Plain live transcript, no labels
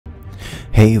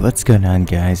Hey, what's going on,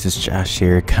 guys? It's Josh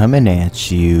here, coming at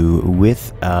you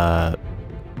with Batman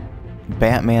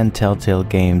Telltale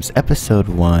Games Episode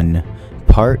 1,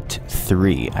 Part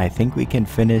 3. I think we can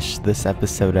finish this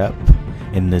episode up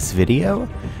in this video.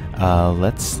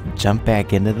 Let's jump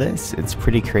back into this. It's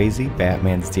pretty crazy.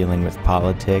 Batman's dealing with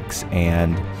politics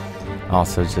and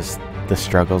also just the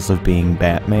struggles of being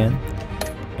Batman.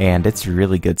 And it's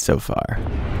really good so far.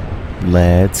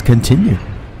 Let's continue.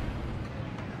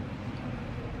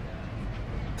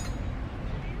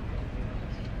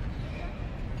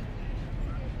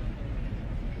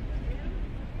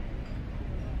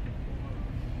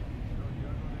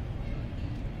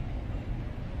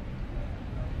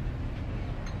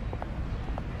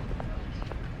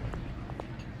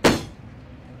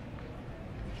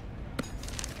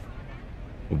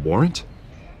 A warrant?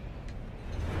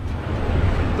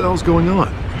 What the hell's going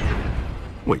on?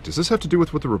 Wait, does this have to do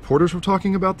with what the reporters were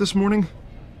talking about this morning?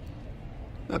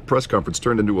 That press conference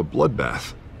turned into a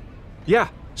bloodbath. Yeah,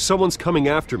 someone's coming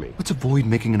after me. Let's avoid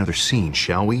making another scene,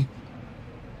 shall we?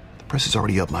 The press is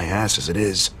already up my ass as it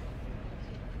is.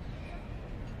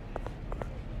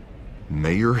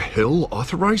 Mayor Hill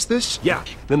authorized this? Yeah,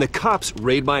 then the cops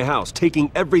raid my house, taking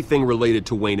everything related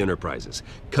to Wayne Enterprises.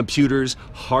 Computers,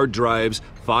 hard drives,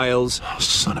 files. Oh,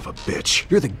 son of a bitch.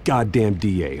 You're the goddamn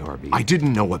DA, Harvey. I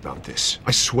didn't know about this.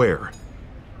 I swear.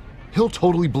 Hill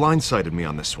totally blindsided me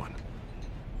on this one.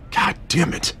 God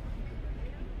damn it.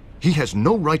 He has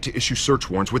no right to issue search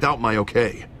warrants without my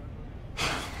okay.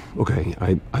 Okay,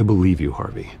 I believe you,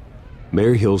 Harvey.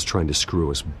 Mayor Hill's trying to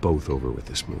screw us both over with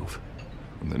this move.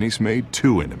 And then he's made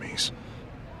two enemies.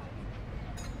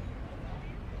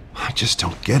 I just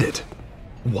don't get it.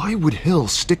 Why would Hill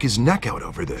stick his neck out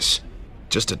over this?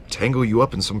 Just to tangle you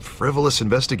up in some frivolous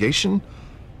investigation?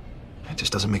 It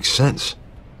just doesn't make sense.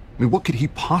 I mean, what could he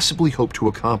possibly hope to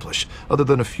accomplish other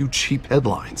than a few cheap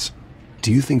headlines?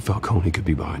 Do you think Falcone could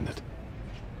be behind it?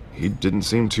 He didn't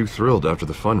seem too thrilled after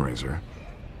the fundraiser.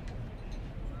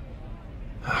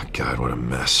 Oh, God, what a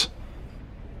mess.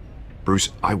 Bruce,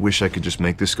 I wish I could just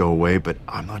make this go away, but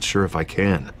I'm not sure if I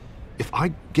can. If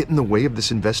I get in the way of this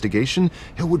investigation,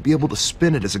 Hill would be able to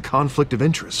spin it as a conflict of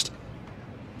interest.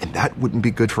 And that wouldn't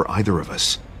be good for either of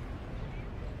us.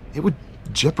 It would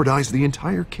jeopardize the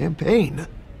entire campaign.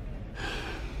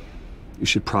 You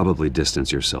should probably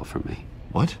distance yourself from me.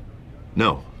 What?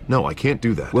 No, I can't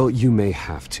do that. Well, you may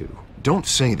have to. Don't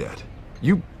say that.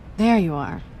 You... There you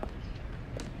are.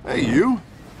 Hey, you?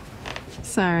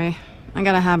 Sorry, I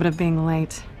got a habit of being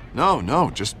late. No,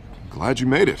 just glad you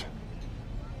made it.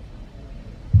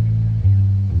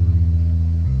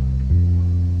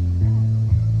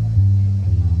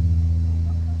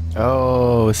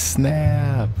 Oh,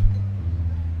 snap.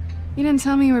 You didn't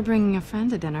tell me you were bringing a friend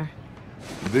to dinner.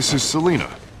 This is Selina.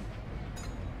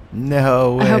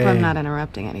 No way. I hope I'm not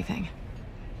interrupting anything.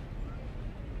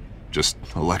 Just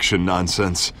election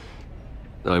nonsense.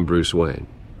 I'm Bruce Wayne.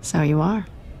 So you are.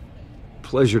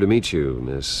 Pleasure to meet you,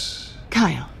 Miss...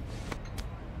 Kyle.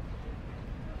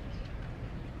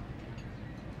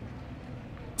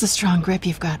 It's a strong grip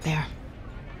you've got there.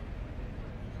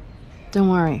 Don't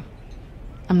worry.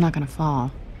 I'm not gonna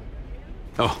fall.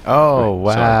 Oh,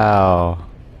 right, wow.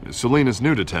 Selina's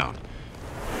new to town.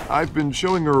 I've been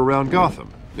showing her around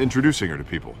Gotham, introducing her to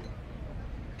people.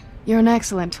 You're an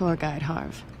excellent tour guide,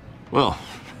 Harv. Well,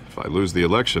 if I lose the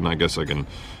election, I guess I can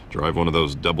drive one of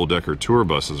those double-decker tour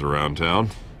buses around town.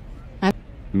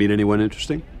 Meet anyone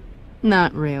interesting?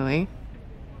 Not really.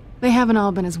 They haven't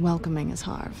all been as welcoming as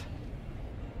Harv.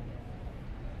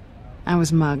 I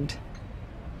was mugged.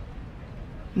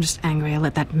 I'm just angry I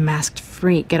let that masked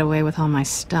freak get away with all my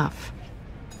stuff.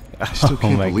 I still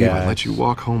can't my believe I gosh. let you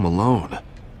walk home alone.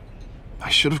 I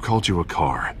should have called you a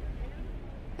car.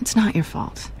 It's not your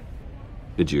fault.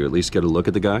 Did you at least get a look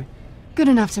at the guy? Good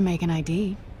enough to make an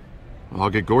ID. I'll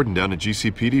get Gordon down to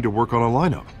GCPD to work on a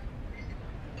lineup.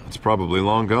 It's probably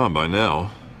long gone by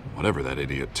now, whatever that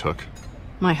idiot took.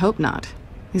 I hope not.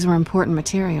 These were important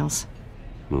materials.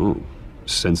 Ooh,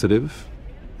 sensitive?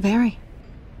 Very.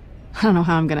 I don't know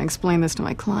how I'm gonna explain this to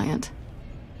my client.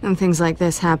 When things like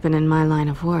this happen in my line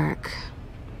of work,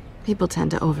 people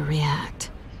tend to overreact.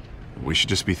 We should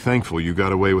just be thankful you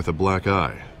got away with a black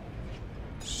eye.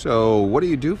 So, what do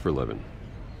you do for a living?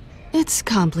 It's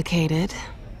complicated.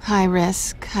 High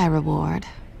risk, high reward.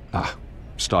 Ah,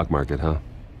 stock market, huh?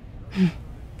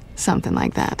 Something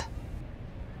like that.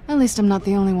 At least I'm not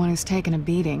the only one who's taken a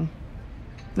beating.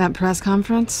 That press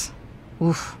conference?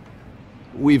 Oof.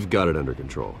 We've got it under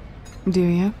control. Do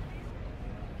you?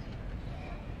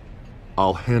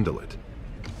 I'll handle it.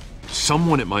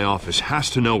 Someone at my office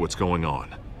has to know what's going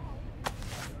on.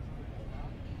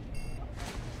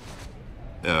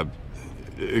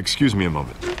 Excuse me a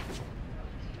moment.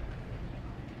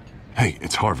 Hey,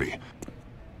 it's Harvey.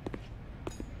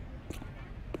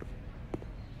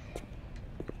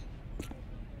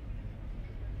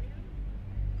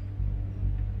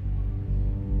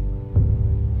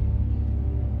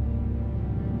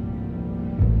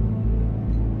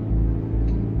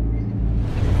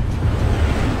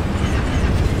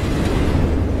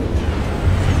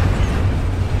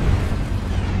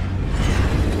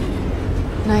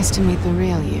 Nice to meet the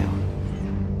real you.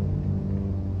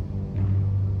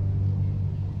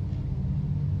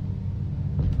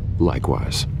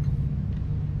 Likewise.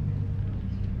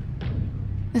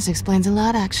 This explains a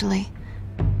lot, actually.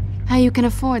 How you can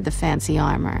afford the fancy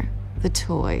armor, the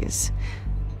toys.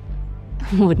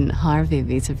 Wouldn't Harvey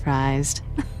be surprised?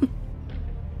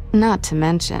 Not to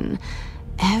mention,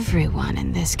 everyone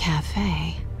in this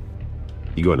cafe.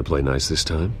 You going to play nice this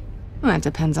time? Well, that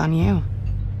depends on you.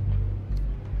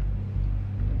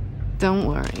 Don't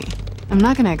worry. I'm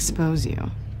not gonna expose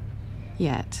you.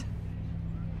 Yet.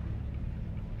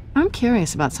 I'm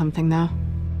curious about something, though.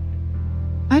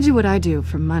 I do what I do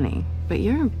for money, but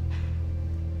you're...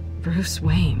 Bruce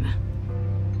Wayne.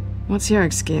 What's your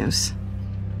excuse?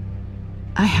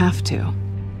 I have to.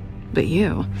 But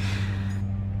you...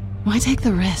 Why take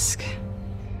the risk?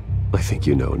 I think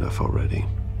you know enough already.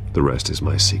 The rest is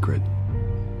my secret.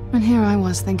 And here I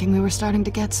was thinking we were starting to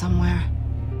get somewhere.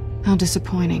 How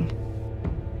disappointing.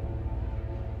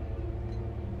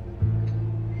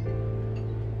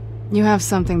 You have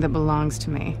something that belongs to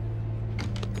me.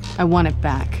 I want it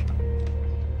back.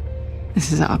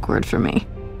 This is awkward for me.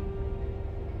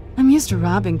 I'm used to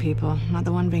robbing people, not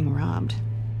the one being robbed.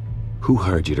 Who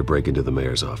hired you to break into the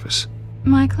mayor's office?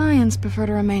 My clients prefer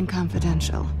to remain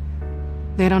confidential.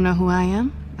 They don't know who I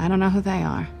am, I don't know who they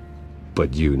are.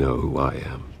 But you know who I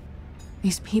am.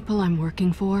 These people I'm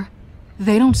working for,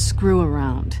 they don't screw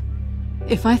around.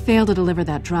 If I fail to deliver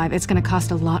that drive, it's gonna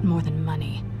cost a lot more than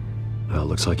money. Well,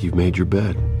 looks like you've made your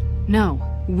bed. No,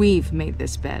 we've made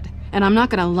this bed, and I'm not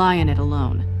gonna lie in it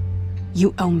alone.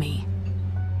 You owe me.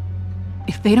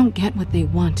 If they don't get what they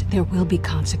want, there will be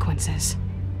consequences.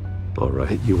 All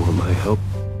right, you want my help?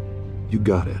 You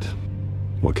got it.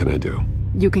 What can I do?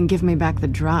 You can give me back the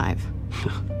drive.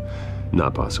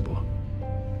 Not possible.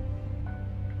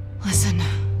 Listen,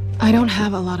 I don't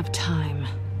have a lot of time.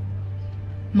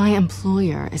 My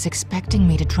employer is expecting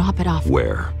me to drop it off.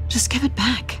 Where? Just give it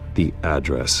back. The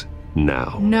address,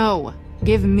 now. No,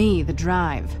 give me the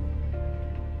drive.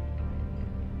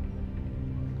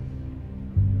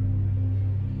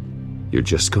 You're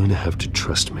just going to have to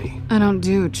trust me. I don't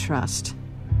do trust.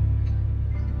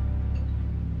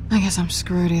 I guess I'm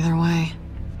screwed either way.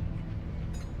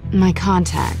 My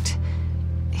contact,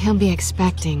 he'll be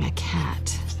expecting a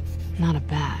cat, not a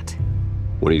bat.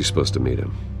 When are you supposed to meet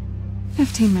him?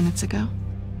 15 minutes ago.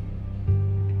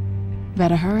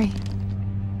 Better hurry.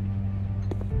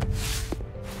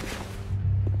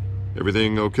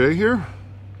 Everything okay here?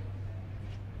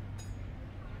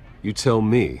 You tell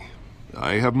me.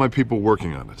 I have my people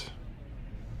working on it.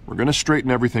 We're gonna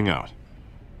straighten everything out.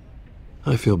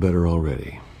 I feel better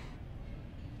already.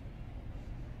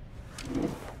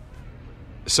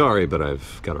 Sorry, but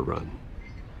I've got to run.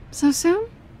 So soon?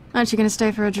 Aren't you gonna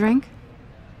stay for a drink?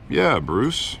 Yeah,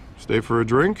 Bruce. Stay for a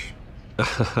drink?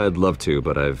 I'd love to,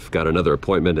 but I've got another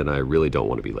appointment and I really don't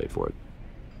want to be late for it.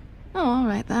 Oh, all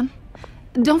right then.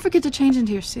 Don't forget to change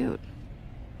into your suit.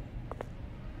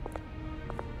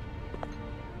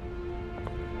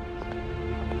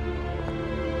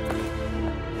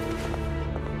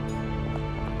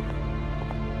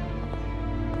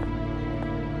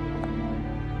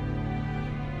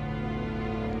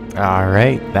 All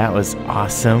right, that was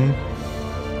awesome.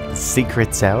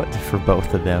 Secrets out for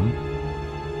both of them.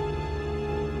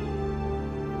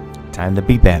 Time to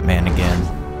be Batman again.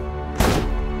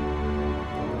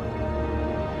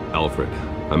 Alfred,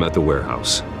 I'm at the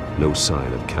warehouse. No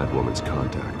sign of Catwoman's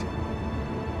contact.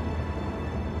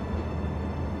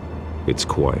 It's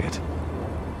quiet.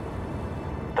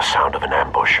 The sound of an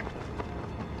ambush.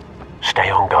 Stay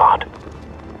on guard.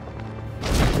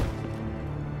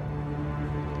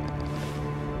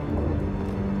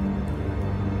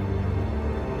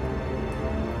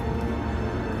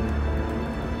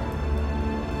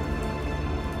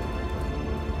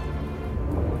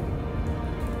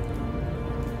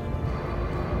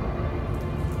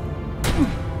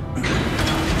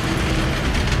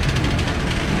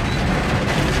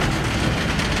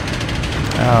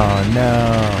 Oh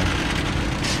no.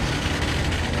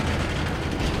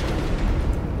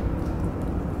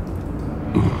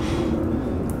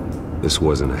 This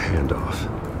wasn't a handoff.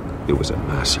 It was a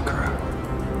massacre.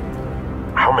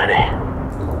 many?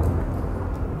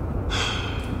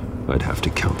 I'd have to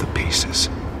count the pieces.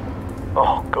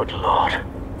 Oh, good lord.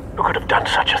 Who could have done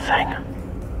such a thing?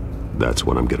 That's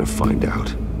what I'm gonna find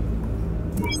out.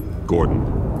 Gordon,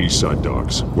 Eastside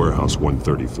Docks, Warehouse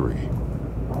 133.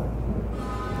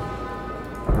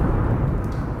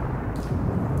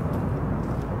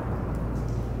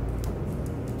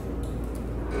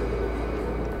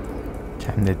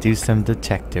 Time to do some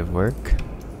detective work.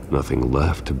 Nothing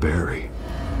left to bury.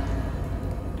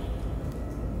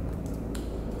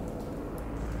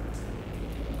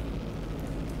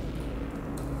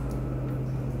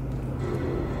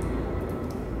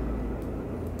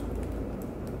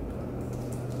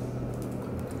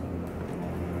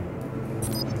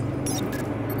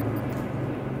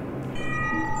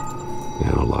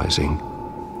 Analyzing.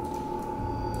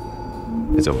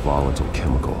 It's a volatile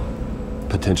chemical.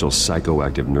 Potential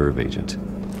psychoactive nerve agent.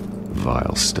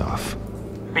 Vile stuff.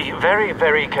 Be very,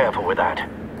 very careful with that.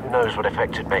 Who knows what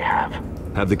effects it may have.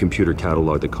 Have the computer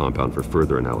catalog the compound for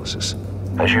further analysis.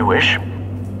 As you wish.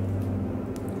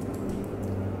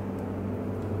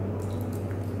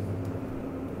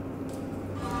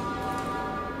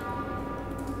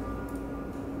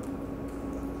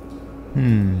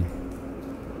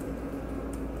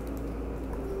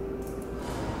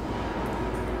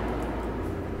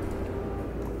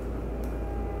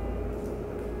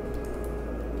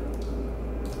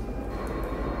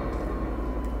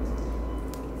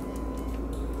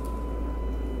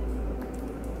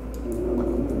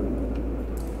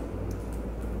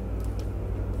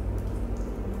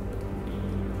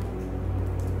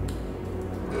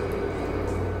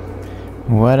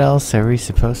 What else are we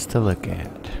supposed to look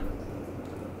at?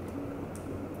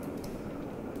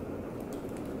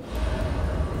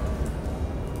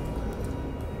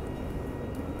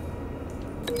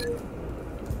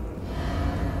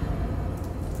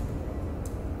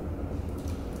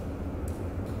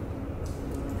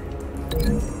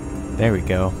 There we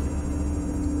go.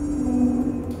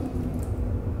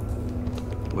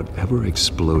 Whatever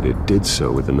exploded did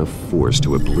so with enough force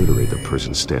to obliterate the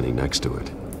person standing next to it.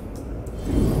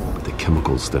 But the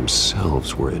chemicals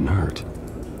themselves were inert,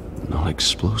 not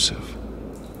explosive.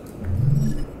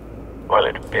 Well,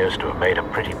 it appears to have made a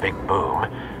pretty big boom.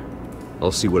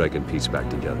 I'll see what I can piece back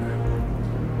together.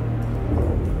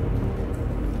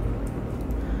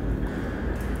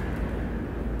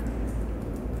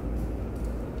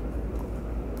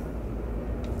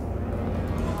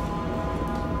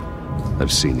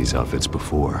 I've seen these outfits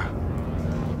before.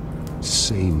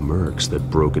 Same mercs that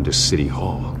broke into City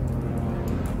Hall.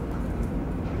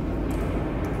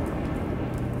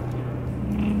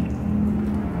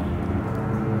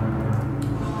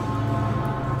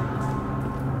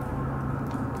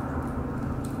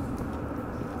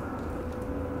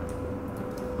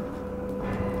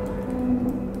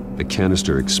 The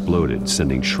canister exploded,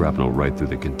 sending shrapnel right through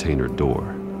the container door.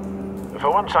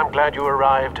 For once, I'm glad you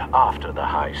arrived after the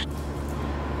heist.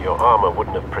 Your armor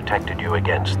wouldn't have protected you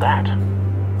against that.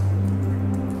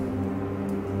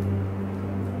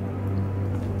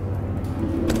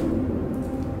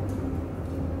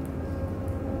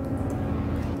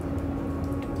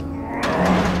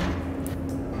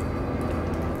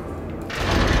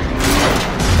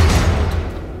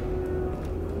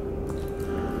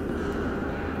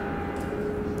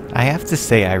 I have to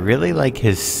say, I really like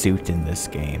his suit in this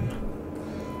game.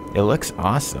 It looks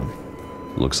awesome.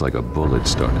 Looks like a bullet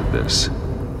started this.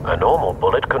 A normal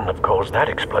bullet couldn't have caused that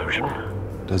explosion.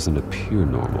 Doesn't appear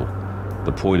normal.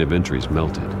 The point of entry's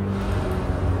melted.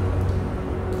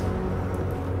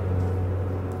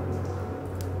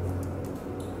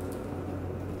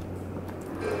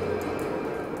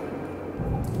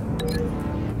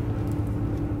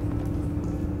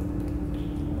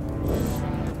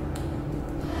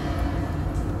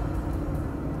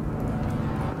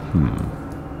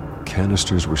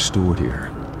 Canisters were stored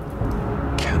here.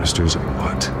 Canisters of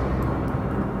what?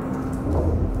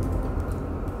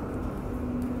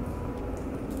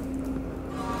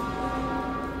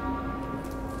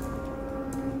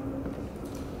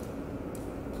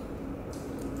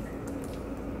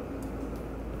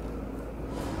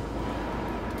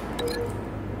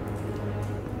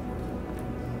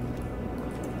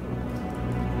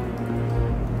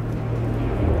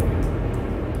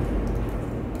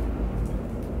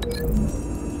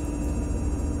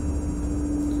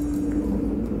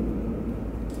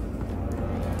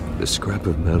 The scrap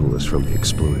of metal is from the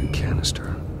exploded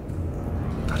canister.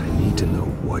 But I need to know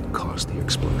what caused the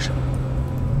explosion.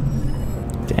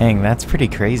 Dang, that's pretty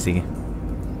crazy.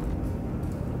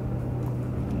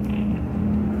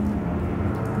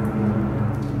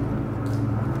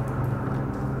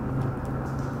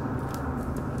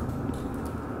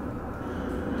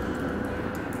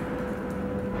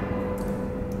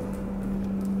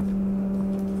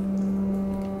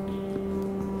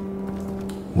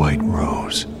 White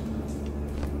Rose.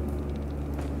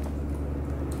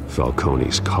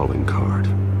 Falcone's calling card.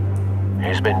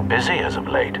 He's been busy as of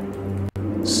late.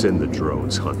 Send the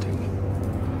drones hunting.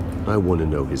 I want to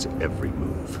know his every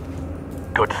move.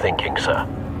 Good thinking, sir.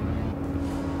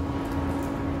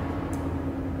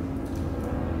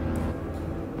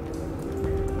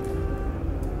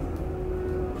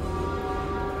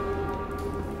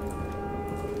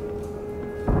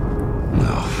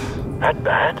 That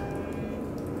bad?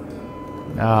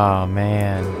 Oh,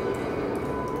 man.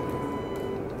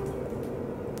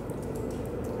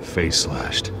 Face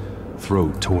slashed,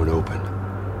 throat torn open.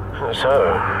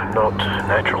 So, not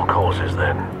natural causes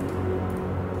then.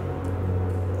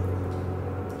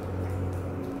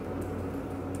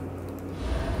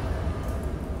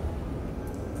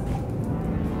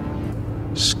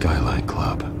 Skyline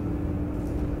Club.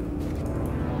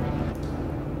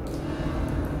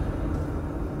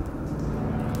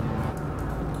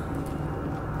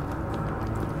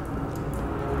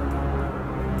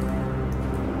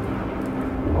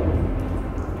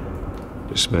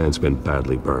 This man's been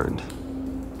badly burned,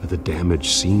 but the damage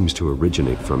seems to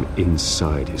originate from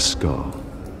inside his skull.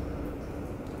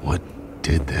 What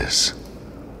did this?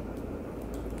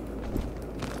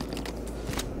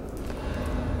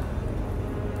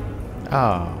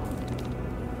 Oh.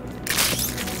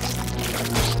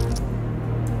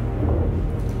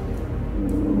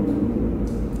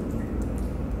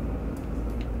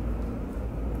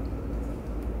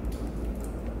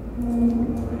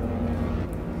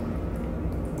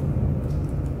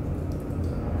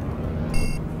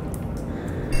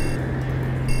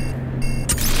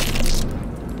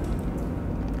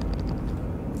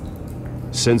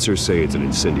 Sensors say it's an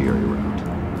incendiary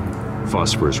round.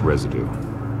 Phosphorus residue.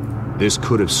 This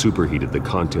could have superheated the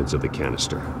contents of the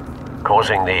canister.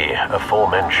 Causing the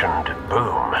aforementioned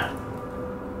boom.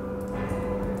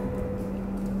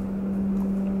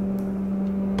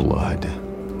 Blood.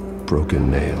 Broken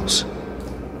nails.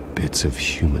 Bits of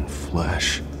human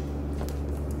flesh.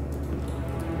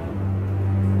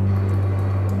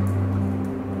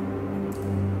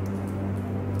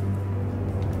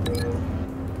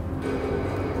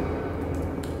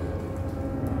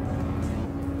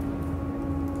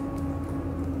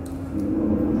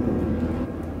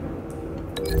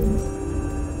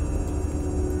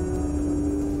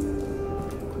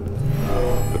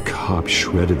 Cop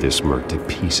shredded this merc to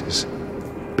pieces,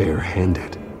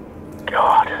 barehanded.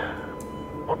 God,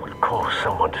 what would cause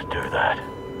someone to do that?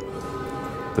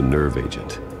 The nerve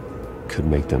agent could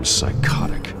make them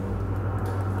psychotic.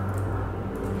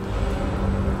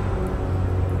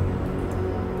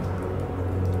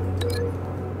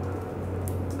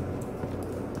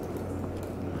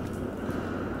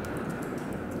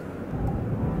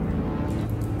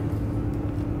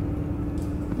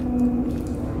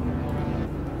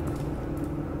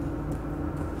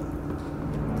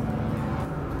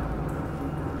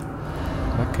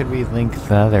 What could we link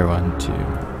the other one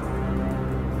to?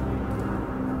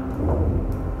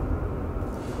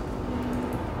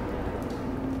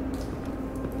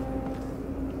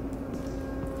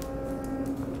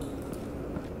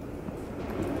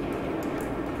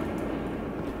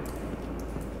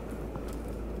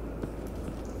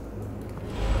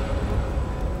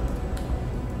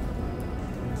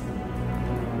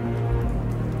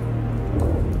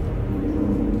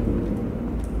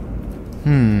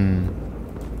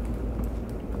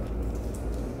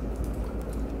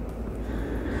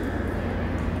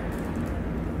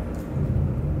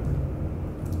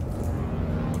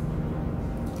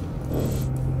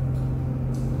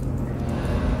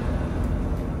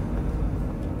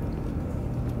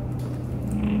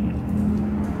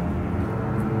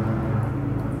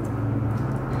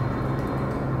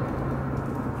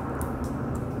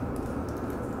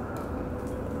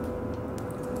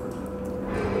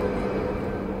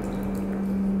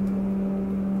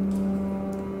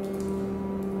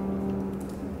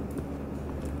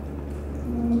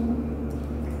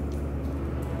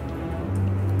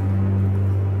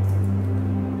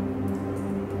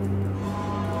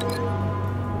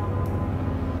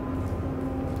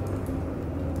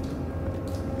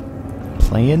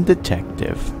 Playing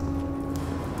detective.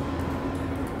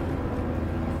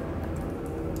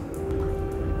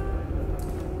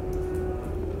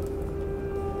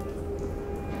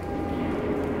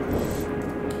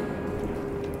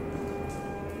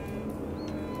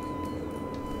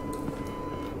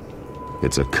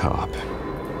 It's a cop.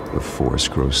 The force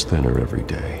grows thinner every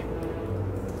day.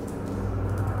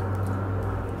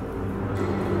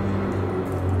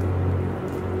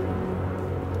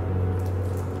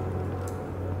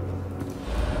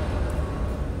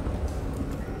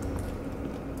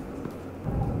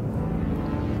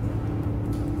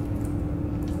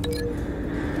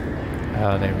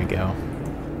 Oh, there we go.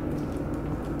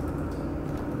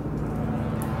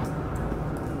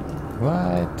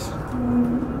 What?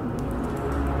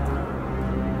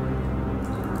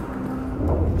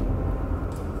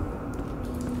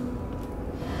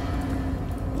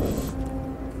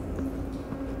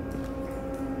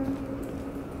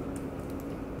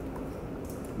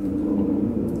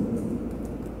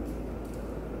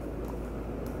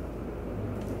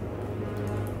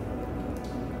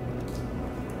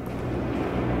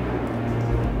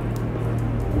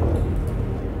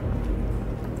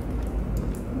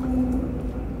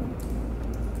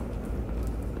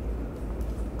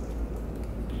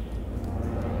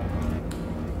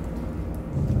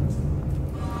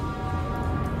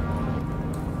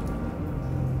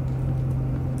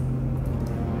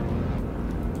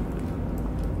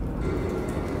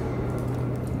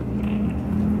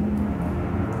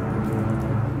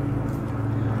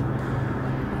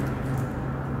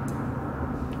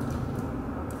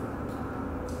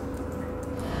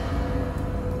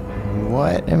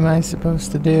 What am I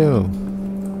supposed to do?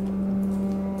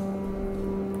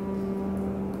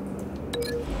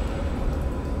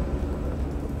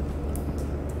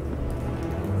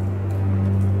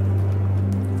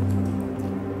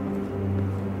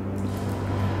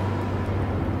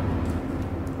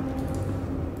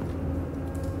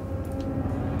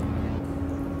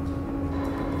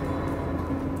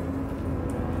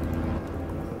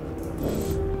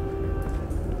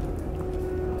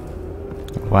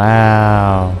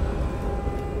 Wow.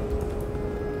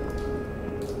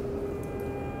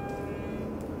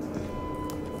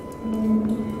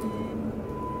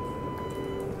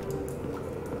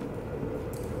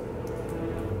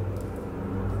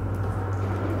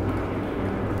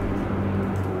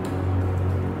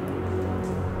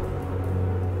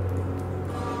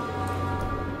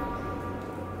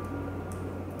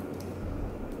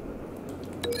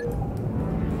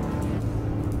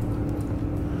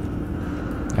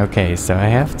 Okay, so I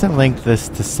have to link this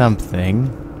to something.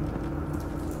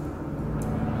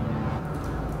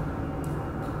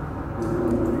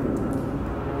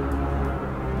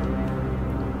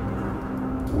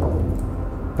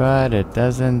 But it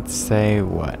doesn't say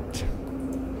what.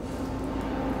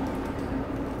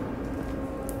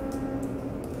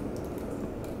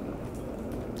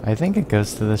 I think it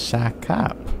goes to the shack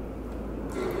cop.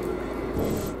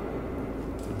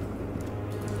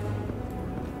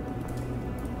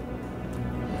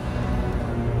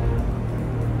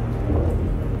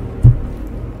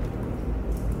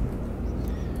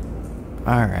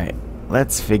 Alright,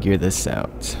 let's figure this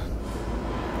out.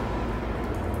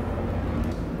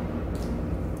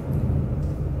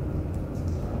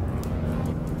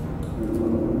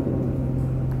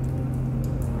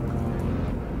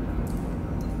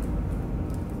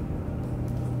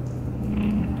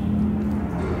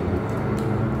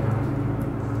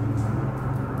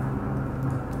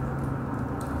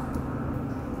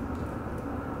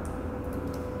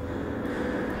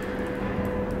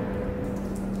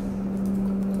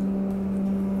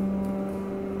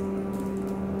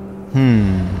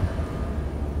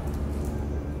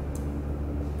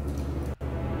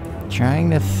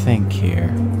 Trying to think here.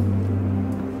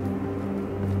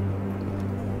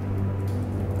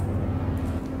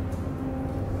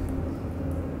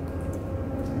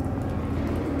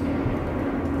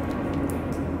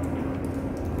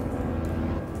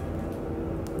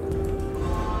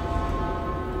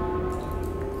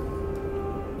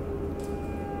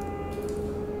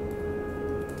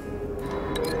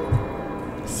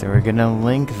 So we're gonna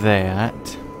link that.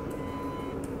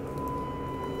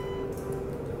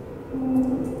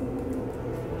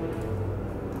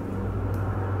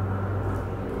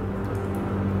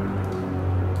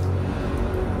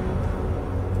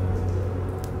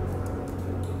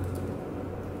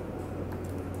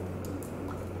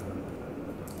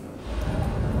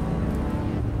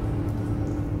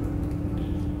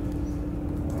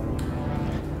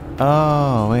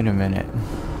 Oh, wait a minute.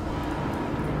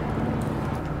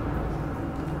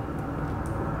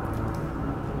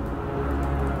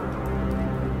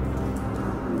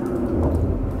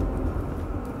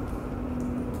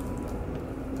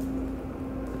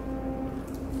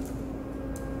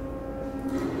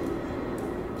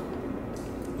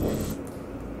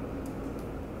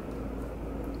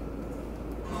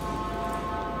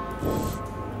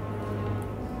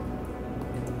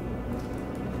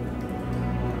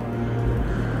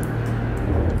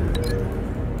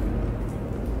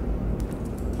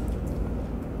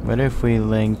 What if we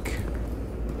link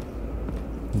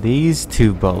these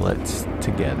two bullets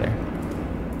together?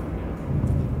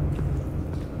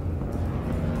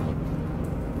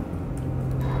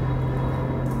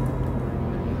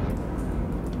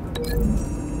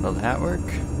 Will that work?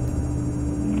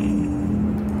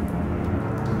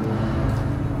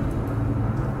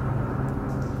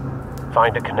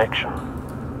 Find a connection.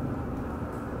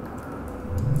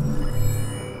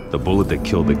 The bullet that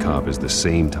killed the cop is the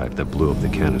same type that blew up the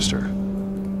canister.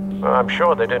 I'm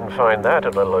sure they didn't find that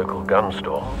at a local gun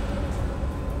store.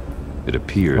 It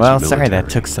appears Well, military. sorry that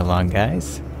took so long,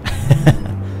 guys.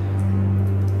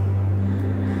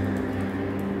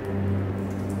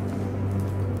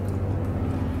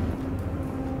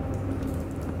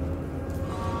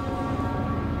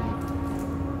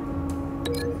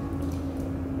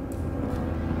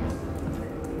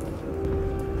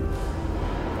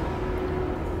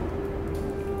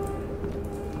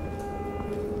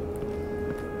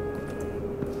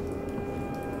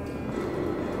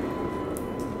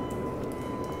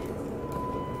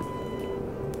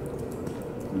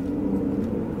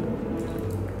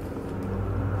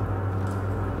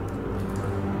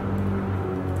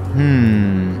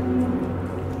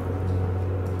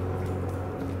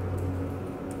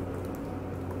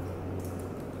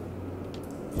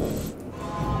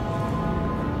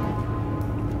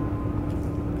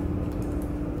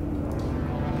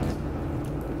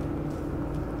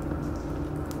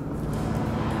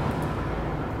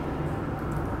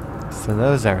 So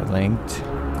those are linked.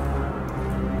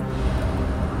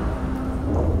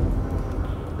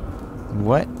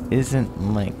 What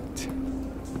isn't linked?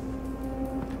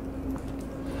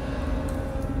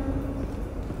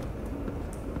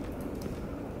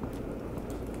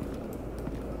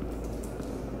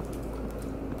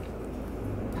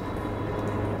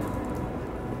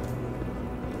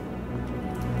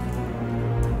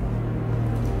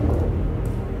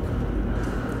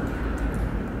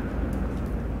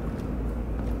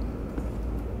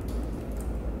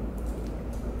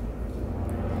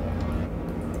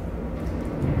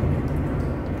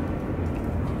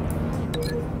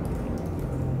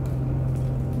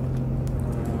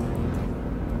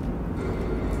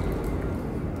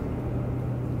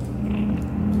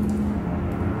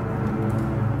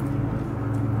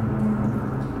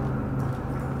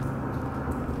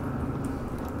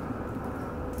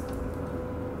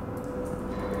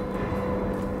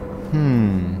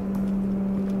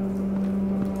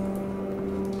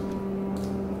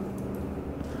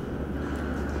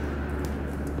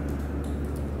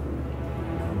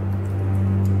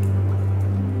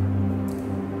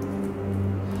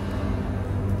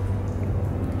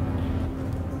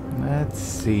 Let's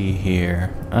see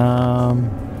here.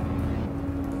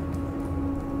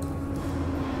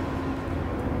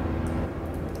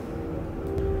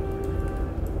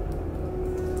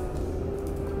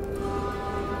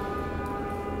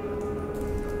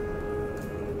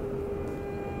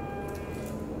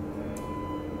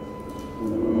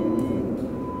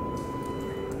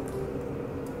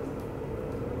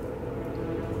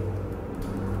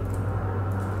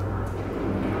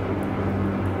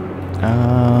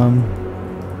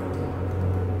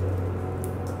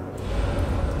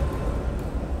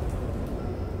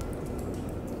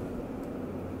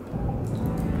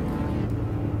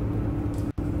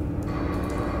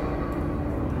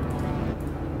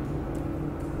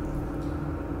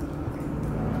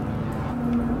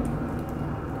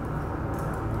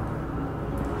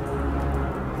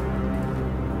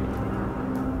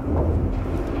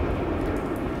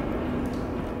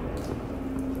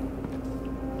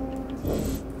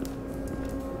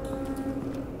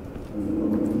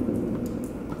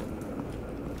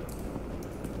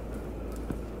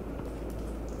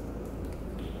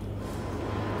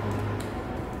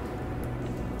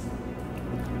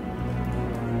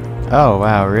 Oh,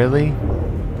 wow, really?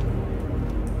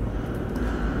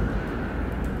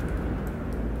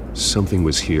 Something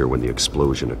was here when the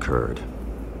explosion occurred.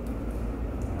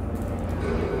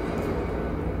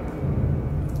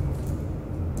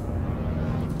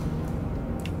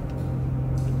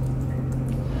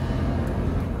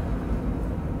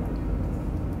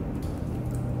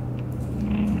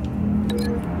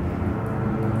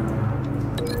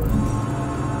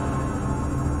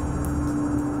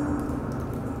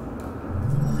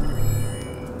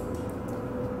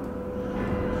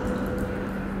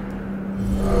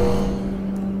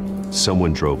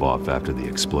 Someone drove off after the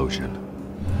explosion.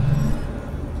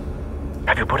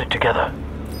 Have you put it together?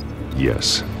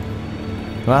 Yes.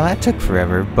 Well, that took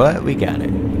forever, but we got it.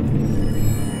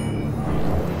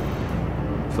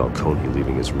 Falcone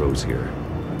leaving his rose here.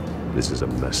 This is a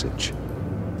message.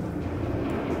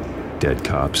 Dead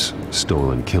cops,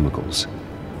 stolen chemicals.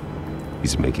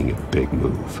 He's making a big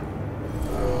move.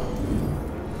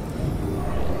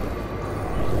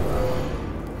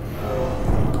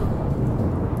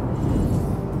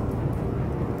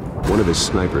 One of his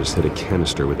snipers hit a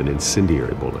canister with an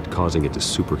incendiary bullet, causing it to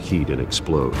superheat and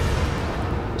explode.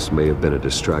 This may have been a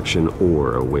distraction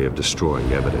or a way of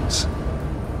destroying evidence.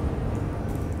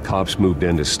 Cops moved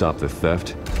in to stop the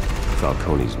theft.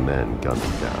 Falcone's men gunned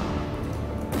him down.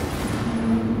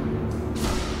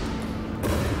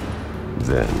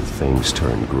 Then things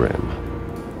turned grim.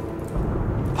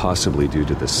 Possibly due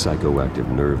to the psychoactive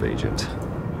nerve agent.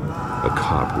 A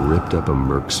cop ripped up a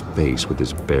merc's face with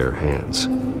his bare hands.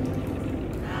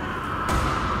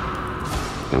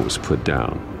 And was put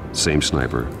down. Same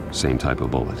sniper, same type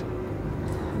of bullet.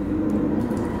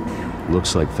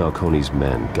 Looks like Falcone's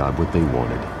men got what they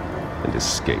wanted and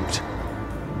escaped.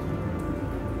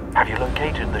 Have you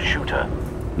located the shooter?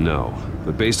 No,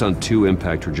 but based on 2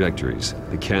 impact trajectories,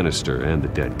 the canister and the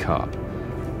dead cop,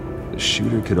 the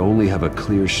shooter could only have a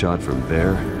clear shot from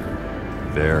there,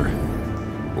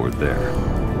 or there,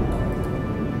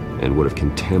 and would have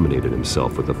contaminated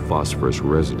himself with the phosphorus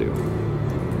residue.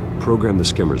 Program the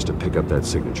skimmers to pick up that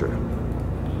signature.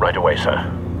 Right away,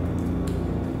 sir.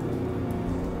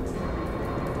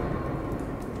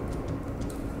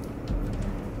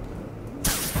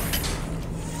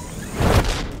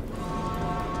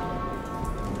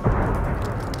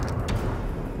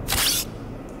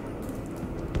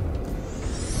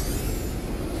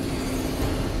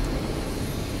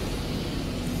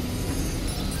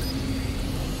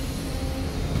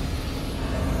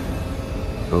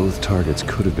 Both targets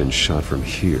could have been shot from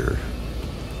here,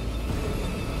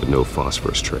 but no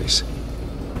phosphorus trace.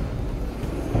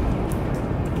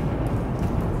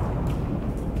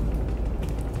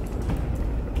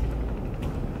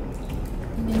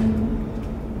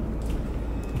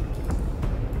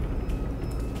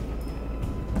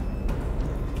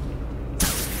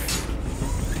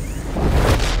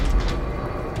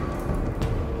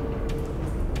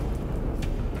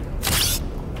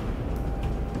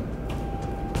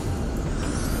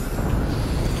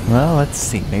 Well, let's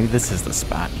see. Maybe this is the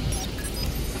spot.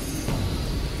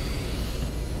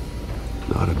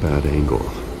 Not a bad angle.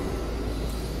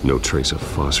 No trace of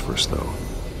phosphorus, though.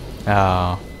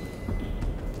 Oh.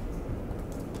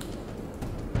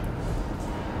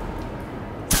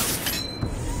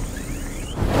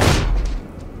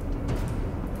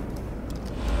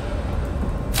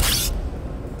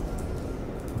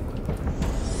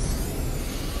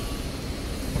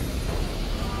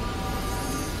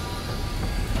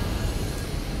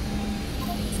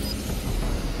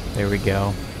 There we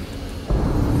go.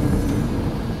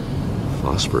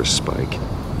 Phosphorus spike.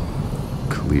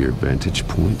 Clear vantage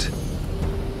point.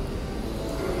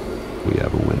 We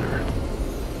have a winner.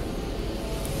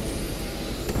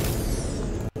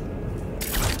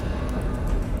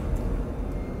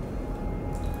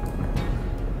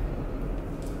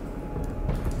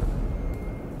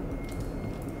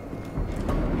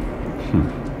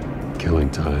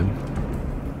 Killing time.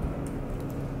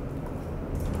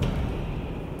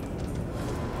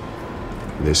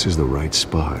 This is the right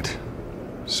spot.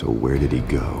 So where did he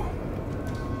go?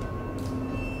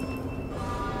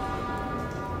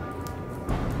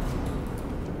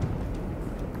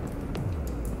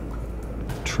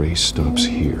 Trace stops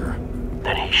here.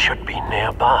 Then he should be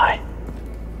nearby.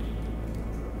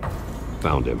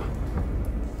 Found him.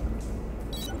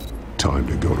 Time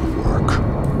to go to work.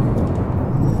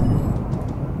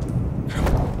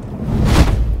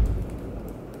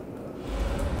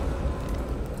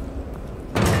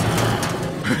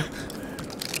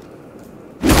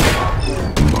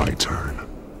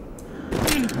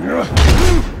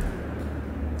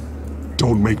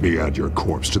 Don't make me add your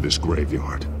corpse to this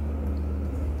graveyard.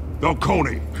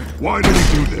 Falcone, why did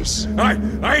he do this?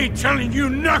 I ain't telling you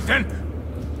nothing!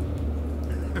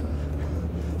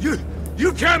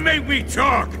 You can't make me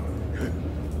talk!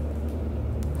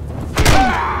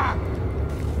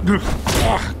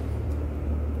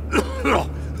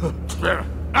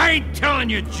 I ain't telling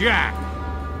you jack!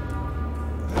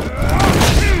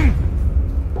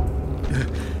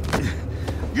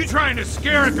 You trying to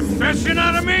scare a confession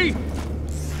out of me?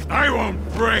 I won't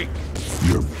break.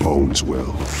 Your bones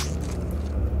will.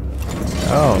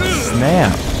 Oh,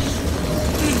 snap.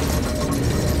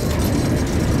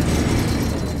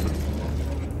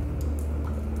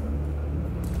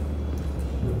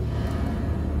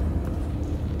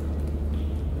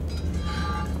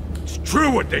 It's true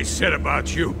what they said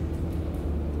about you.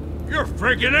 You're a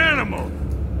freaking animal.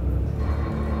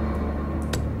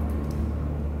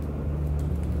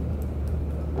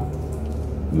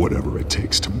 Whatever it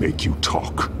takes to make you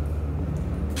talk.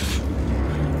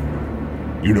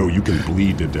 You know you can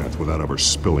bleed to death without ever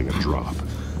spilling a drop.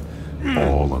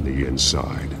 All on the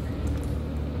inside.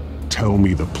 Tell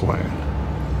me the plan,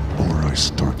 or I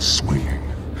start swinging.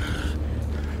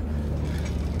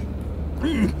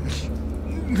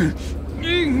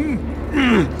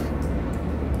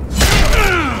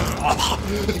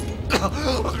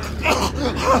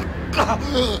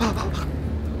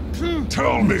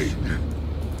 Tell me!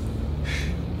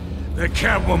 The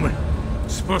Catwoman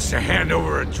was supposed to hand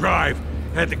over a drive.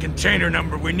 Had the container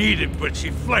number we needed, but she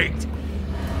flaked.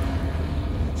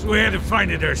 So we had to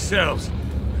find it ourselves.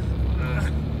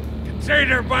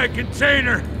 Container by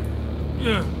container.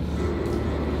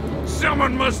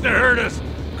 Someone must have heard us.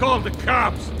 Called the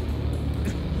cops.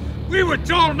 We were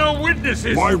told no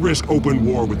witnesses. Why risk open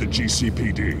war with the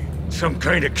GCPD? Some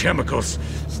kind of chemicals.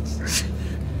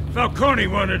 Falcone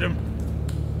wanted them.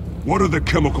 What are the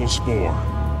chemicals for?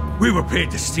 We were paid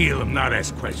to steal them, not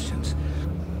ask questions.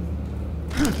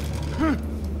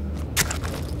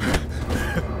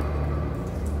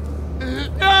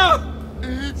 No!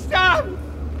 Stop!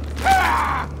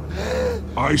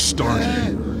 I start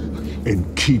here,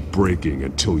 and keep breaking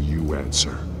until you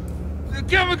answer. The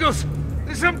chemicals!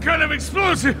 Some kind of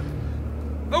explosive!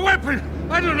 A weapon!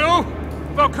 I don't know!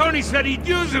 Falcone said he'd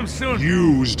use them soon!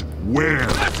 Used where?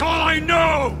 That's all I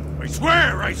know! I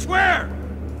swear! I swear!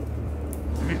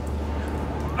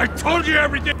 I told you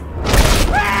everything!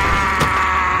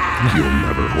 You'll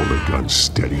never hold a gun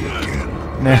steady again.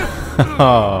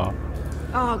 Oh.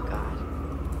 Oh, God.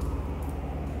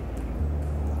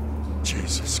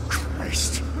 Jesus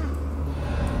Christ.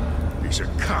 These are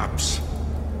cops.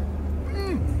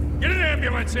 Get an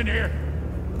ambulance in here!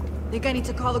 Think I need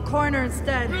to call the coroner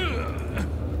instead.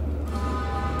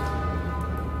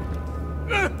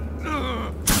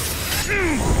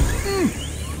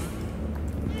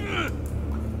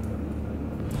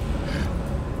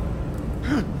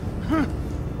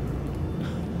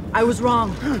 I was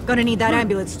wrong. Gonna need that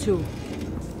ambulance too.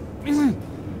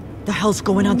 The hell's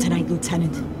going on tonight,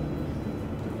 Lieutenant?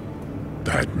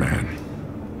 Batman.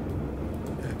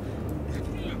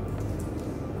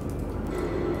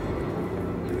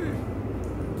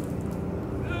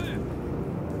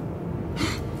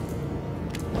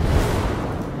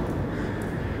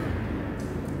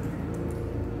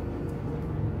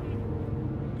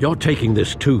 You're taking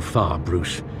this too far,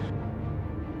 Bruce.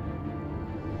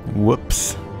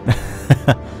 Whoops.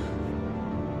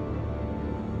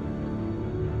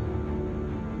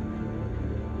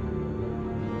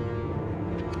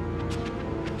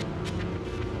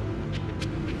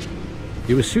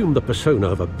 You assume the persona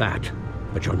of a bat,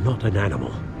 but you're not an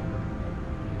animal.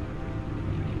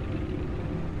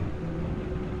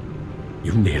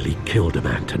 You nearly killed a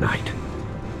man tonight.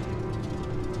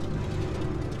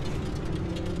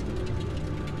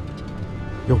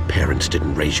 Your parents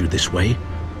didn't raise you this way.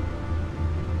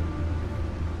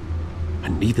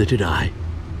 And neither did I.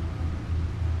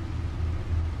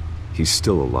 He's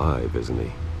still alive, isn't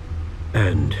he?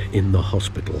 And in the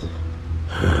hospital.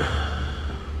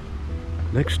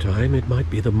 Next time, it might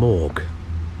be the morgue.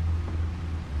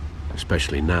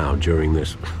 Especially now, during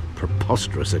this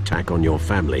preposterous attack on your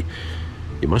family.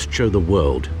 You must show the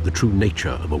world the true nature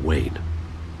of a Wayne.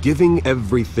 Giving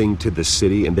everything to the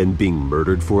city and then being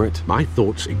murdered for it? My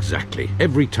thoughts exactly.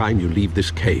 Every time you leave this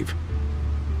cave.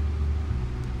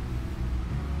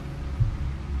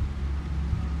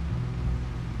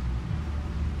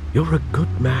 You're a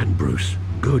good man, Bruce.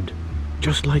 Good.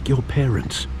 Just like your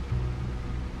parents.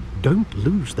 Don't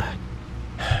lose that.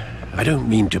 I don't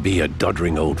mean to be a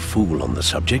doddering old fool on the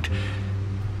subject,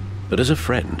 but as a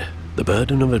friend, the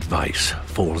burden of advice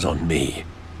falls on me.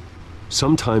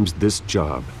 Sometimes this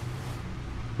job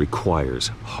requires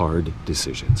hard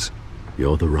decisions.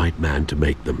 You're the right man to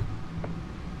make them.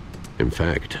 In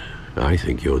fact, I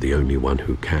think you're the only one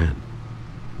who can.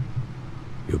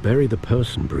 You bury the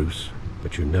person, Bruce,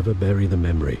 but you never bury the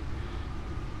memory.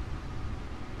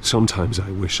 Sometimes I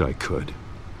wish I could.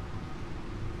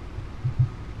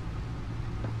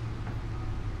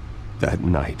 That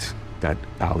night, that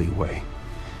alleyway,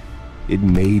 it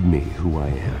made me who I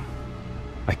am.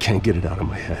 I can't get it out of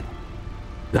my head.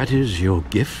 That is your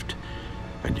gift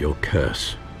and your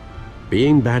curse.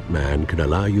 Being Batman can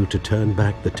allow you to turn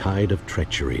back the tide of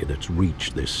treachery that's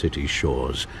reached this city's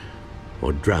shores,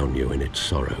 or drown you in its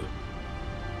sorrow.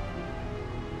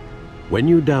 When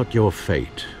you doubt your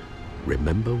fate,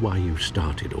 remember why you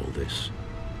started all this.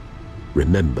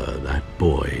 Remember that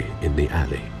boy in the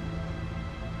alley.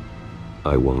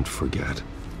 I won't forget.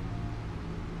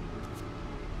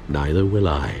 Neither will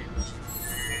I.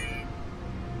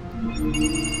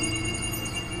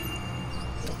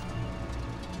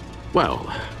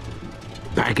 Well,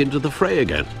 back into the fray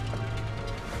again.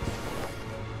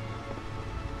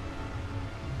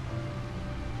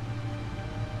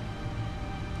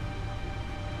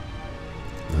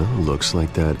 Looks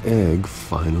like that egg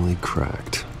finally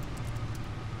cracked.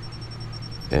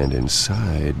 And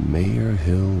inside, Mayor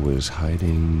Hill was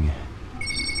hiding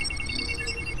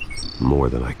more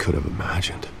than I could have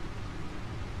imagined.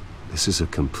 This is a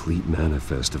complete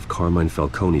manifest of Carmine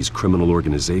Falcone's criminal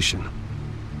organization.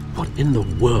 What in the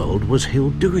world was Hill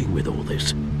doing with all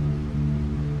this?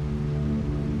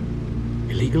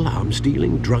 Illegal arms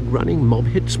dealing, drug running, mob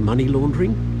hits, money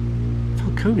laundering?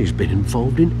 Falcone's been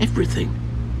involved in everything.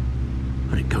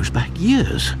 And it goes back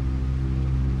years.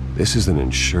 This is an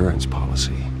insurance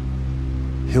policy.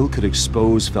 Hill could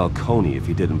expose Falcone if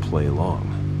he didn't play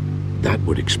along. That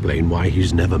would explain why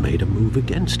he's never made a move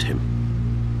against him.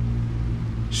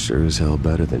 Sure as hell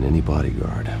better than any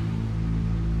bodyguard.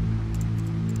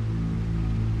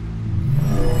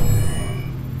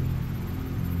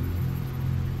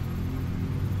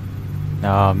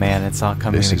 Oh man, it's all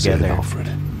coming This is together. it, Alfred.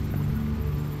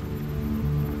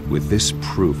 With this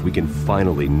proof, we can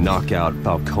finally knock out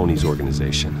Falcone's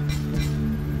organization.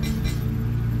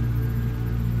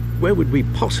 Where would we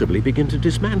possibly begin to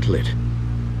dismantle it?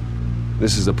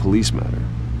 This is a police matter.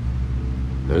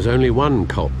 There's only one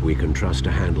cop we can trust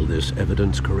to handle this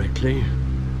evidence correctly.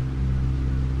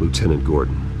 Lieutenant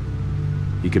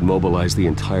Gordon. He could mobilize the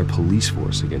entire police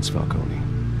force against Falcone.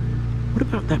 What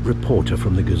about that reporter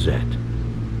from the Gazette?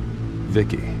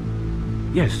 Vicky.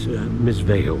 Yes, Miss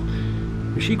Vale.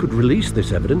 She could release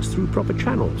this evidence through proper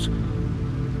channels.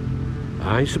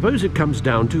 I suppose it comes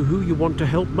down to who you want to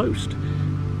help most.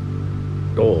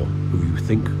 Or who you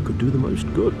think could do the most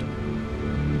good.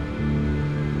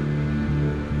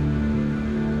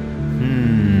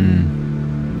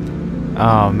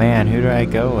 Oh man, who do I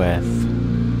go with?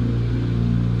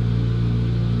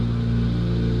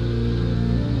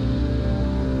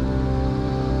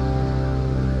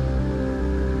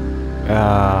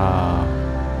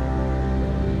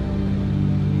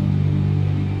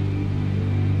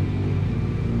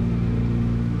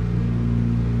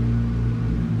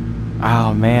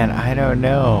 Oh man, I don't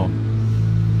know.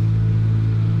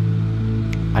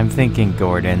 I'm thinking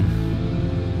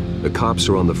Gordon. The cops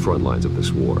are on the front lines of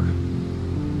this war.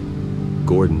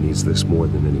 Gordon needs this more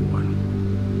than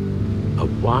anyone. A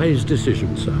wise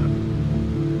decision, sir.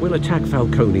 We'll attack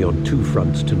Falcone on two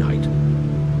fronts tonight.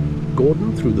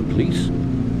 Gordon through the police,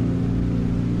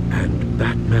 and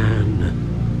Batman...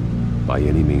 by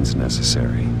any means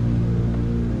necessary.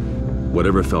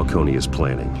 Whatever Falcone is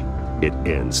planning, it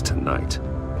ends tonight.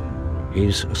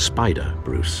 He's a spider,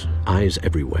 Bruce. Eyes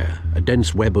everywhere. A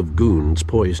dense web of goons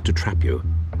poised to trap you.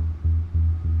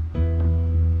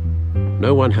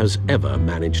 No one has ever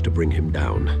managed to bring him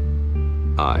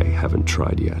down. I haven't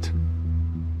tried yet.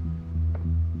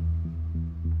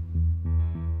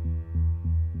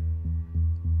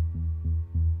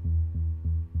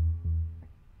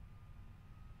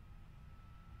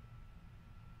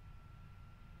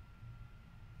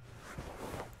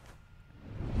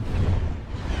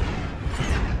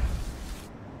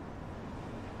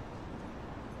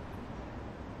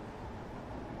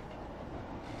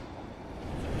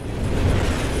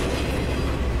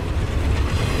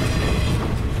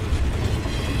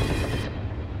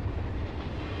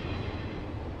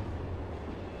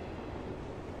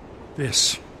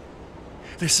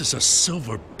 This is a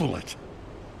silver bullet.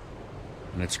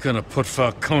 And it's gonna put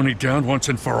Falcone down once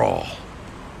and for all.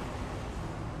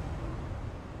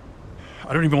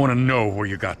 I don't even want to know where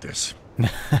you got this.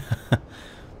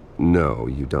 No,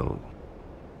 you don't.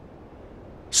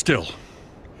 Still,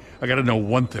 I gotta know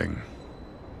one thing.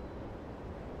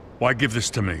 Why give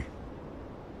this to me?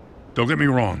 Don't get me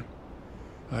wrong.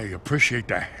 I appreciate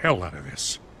the hell out of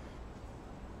this.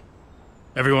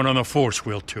 Everyone on the force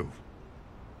will too.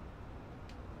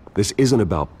 This isn't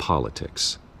about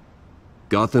politics.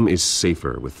 Gotham is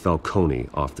safer with Falcone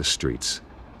off the streets.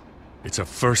 It's a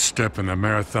first step in the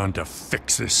marathon to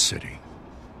fix this city.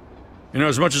 You know,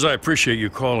 as much as I appreciate you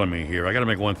calling me here, I gotta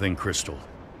make one thing crystal.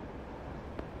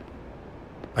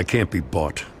 I can't be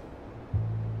bought.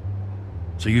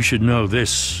 So you should know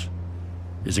this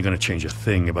isn't gonna change a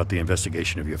thing about the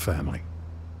investigation of your family.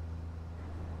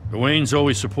 The Waynes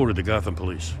always supported the Gotham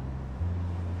police.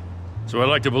 So I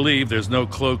like to believe there's no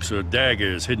cloaks or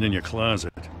daggers hidden in your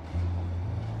closet.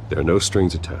 There are no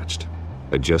strings attached.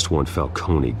 I just want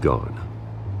Falcone gone.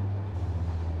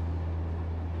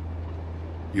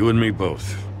 You and me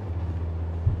both.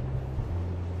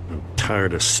 I'm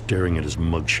tired of staring at his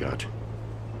mugshot.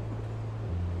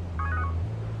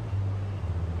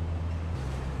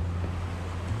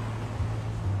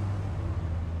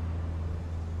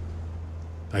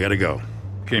 I gotta go.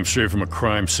 Came straight from a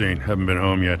crime scene. Haven't been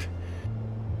home yet.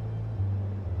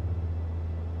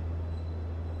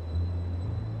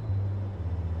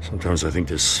 Sometimes I think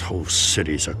this whole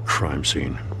city's a crime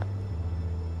scene.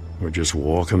 We're just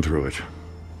walking through it.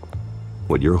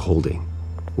 What you're holding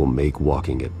will make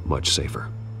walking it much safer.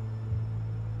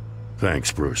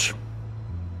 Thanks, Bruce.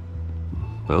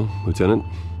 Well, Lieutenant?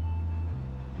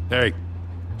 Hey,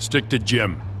 stick to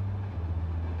Jim.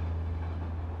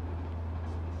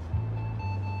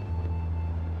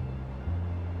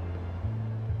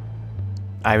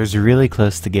 I was really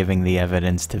close to giving the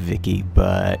evidence to Vicky,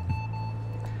 but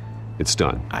It's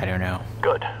done. I don't know.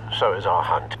 Good. So is our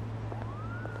hunt.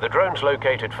 The drones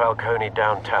located Falcone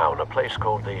downtown, a place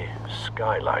called the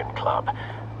Skyline Club.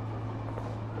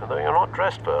 Though you're not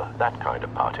dressed for that kind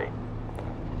of party.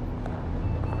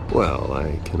 Well,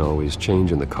 I can always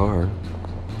change in the car.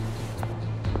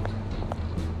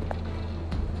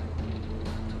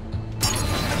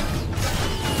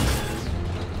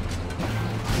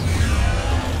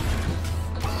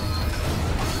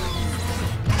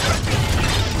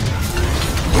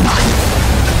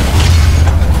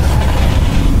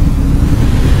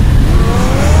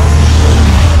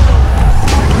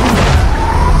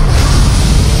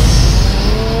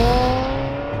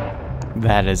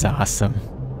 That is awesome.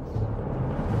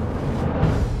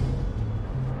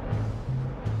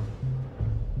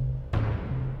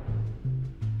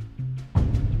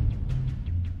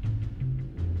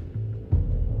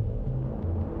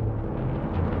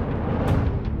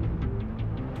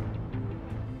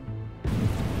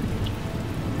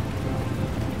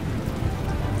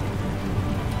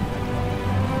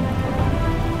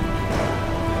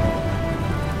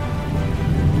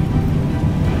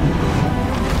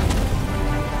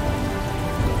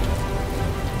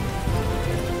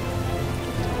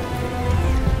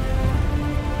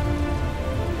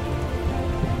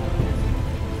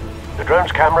 The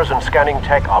drone's cameras and scanning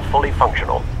tech are fully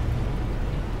functional.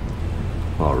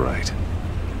 All right.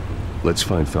 Let's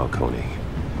find Falcone.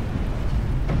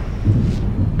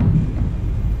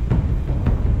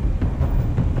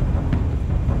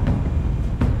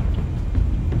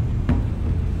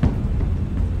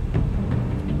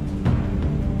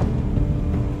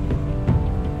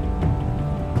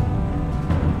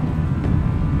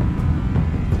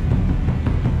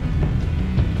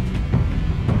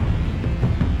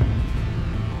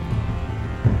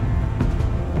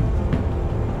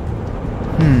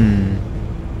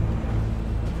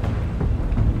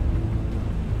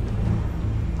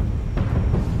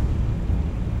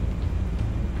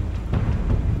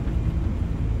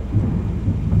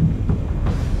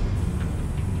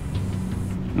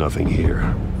 Nothing here.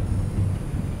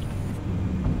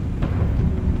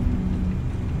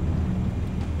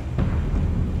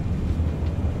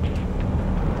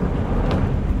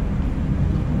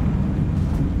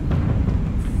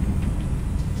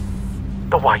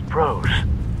 The white rose.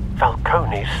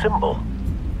 Falcone's symbol.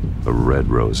 A red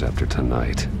rose after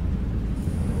tonight.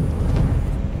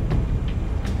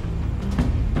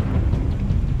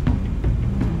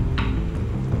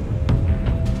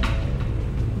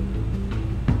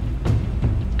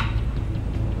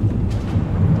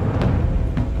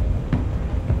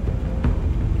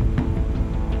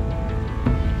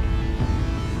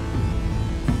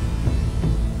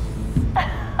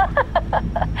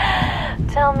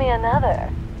 Tell me another.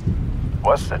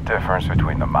 What's the difference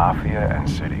between the Mafia and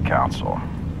City Council?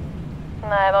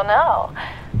 I don't know.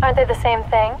 Aren't they the same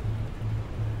thing?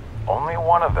 Only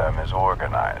one of them is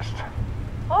organized.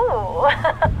 Ooh,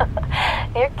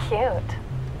 you're cute.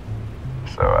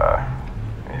 So,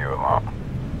 you alone?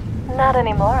 Not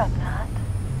anymore, I'm not.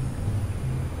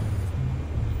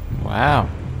 Wow.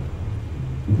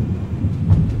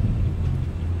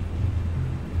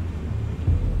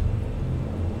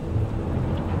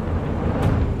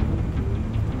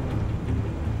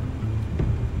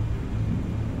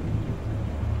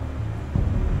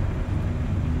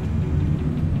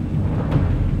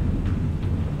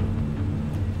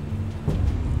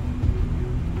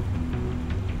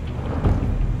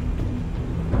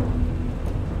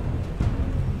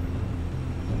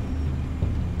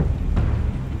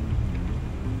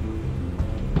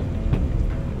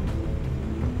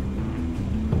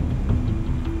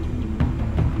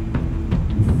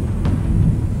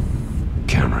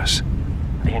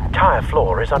 The entire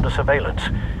floor is under surveillance.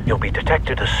 You'll be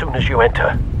detected as soon as you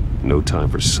enter. No time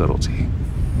for subtlety.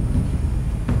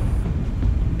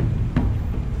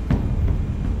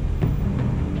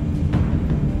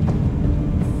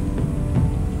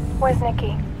 Where's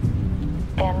Nikki?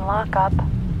 In lockup.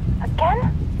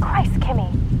 Again? Christ,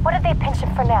 Kimmy. What did they pinch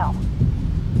him for now?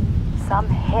 Some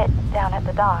hit down at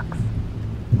the docks.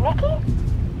 Nikki?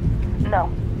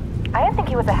 No. I didn't think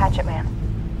he was a hatchet man.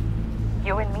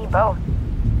 You and me both.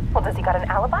 Well, does he got an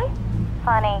alibi?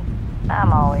 Funny,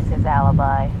 I'm always his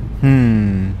alibi.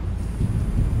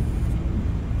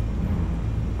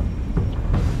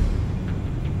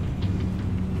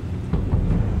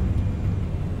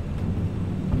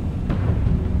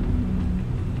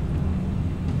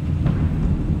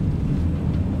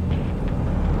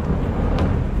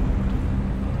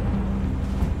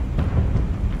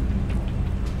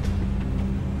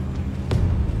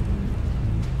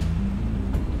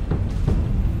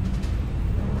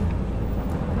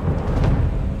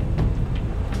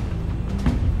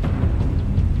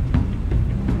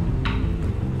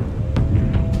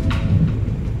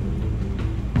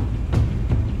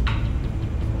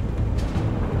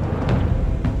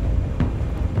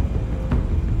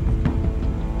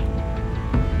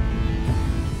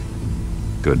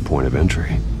 Good point of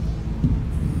entry.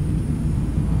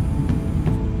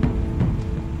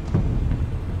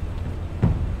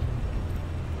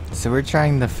 So we're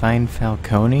trying to find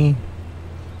Falcone?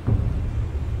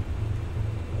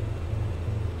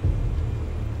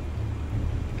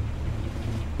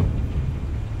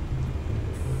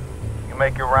 You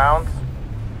make your rounds?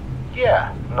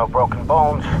 Yeah, no broken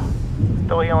bones.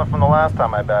 Still healing from the last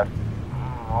time, I bet.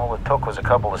 All it took was a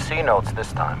couple of C notes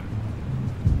this time.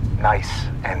 Nice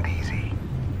and easy.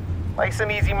 Nice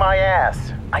and easy my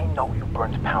ass. I know you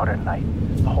burned powder tonight.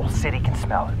 The whole city can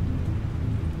smell it.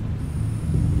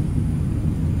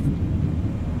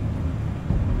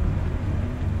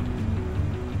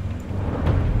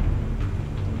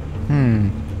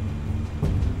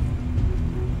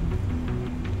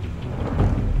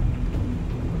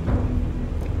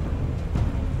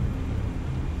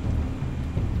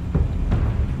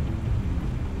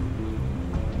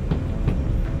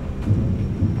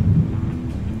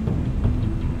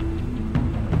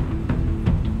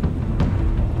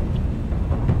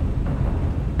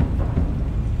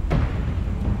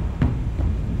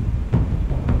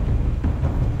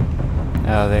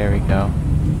 Oh, there we go.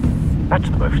 That's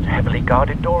the most heavily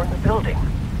guarded door in the building.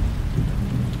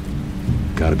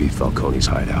 Gotta be Falcone's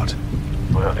hideout.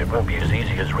 Well, it won't be as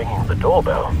easy as ringing the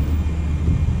doorbell.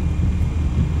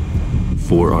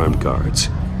 4 armed guards.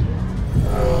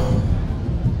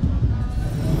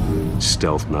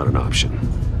 Stealth not an option.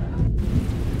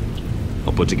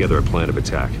 I'll put together a plan of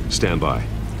attack. Stand by.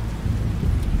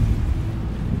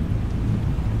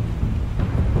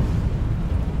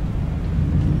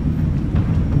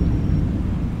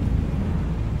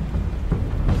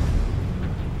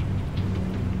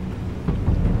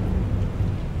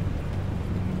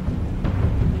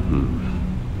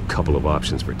 Couple of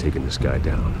options for taking this guy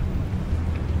down.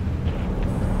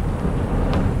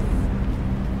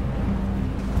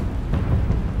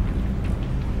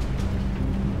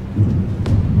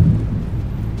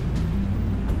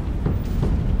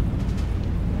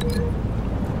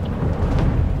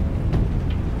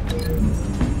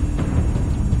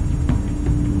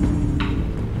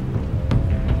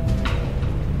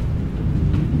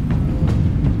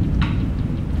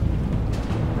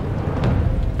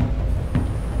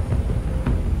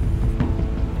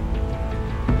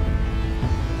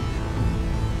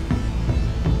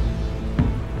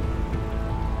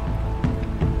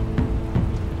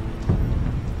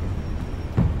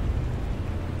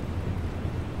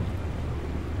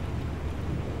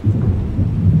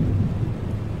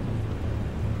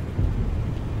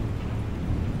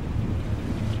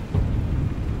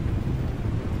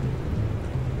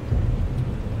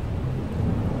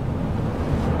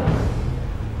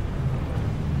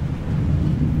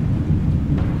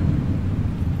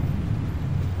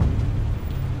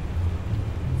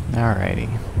 Alrighty.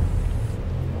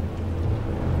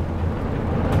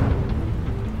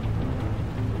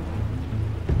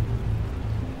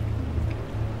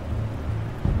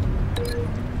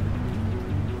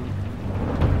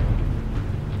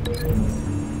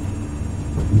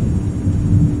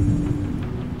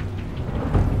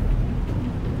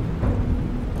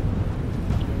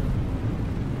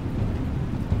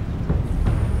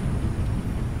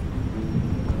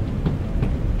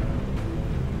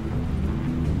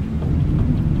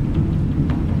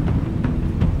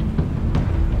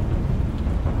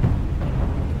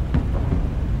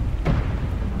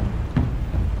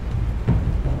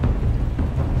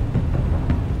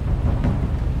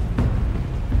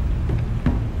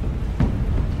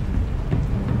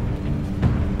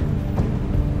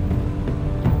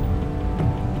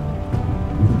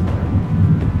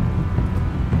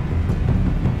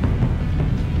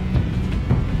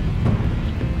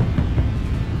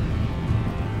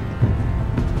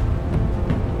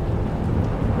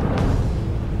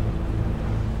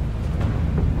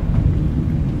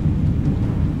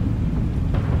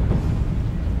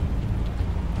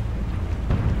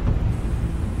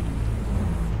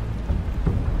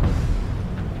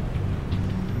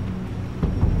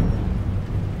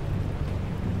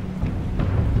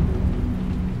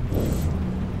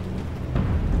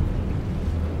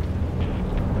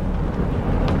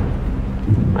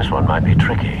 This one might be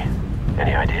tricky.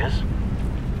 Any ideas?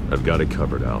 I've got it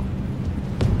covered, Al.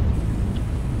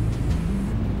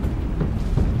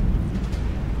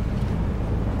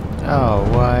 Oh,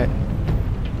 what?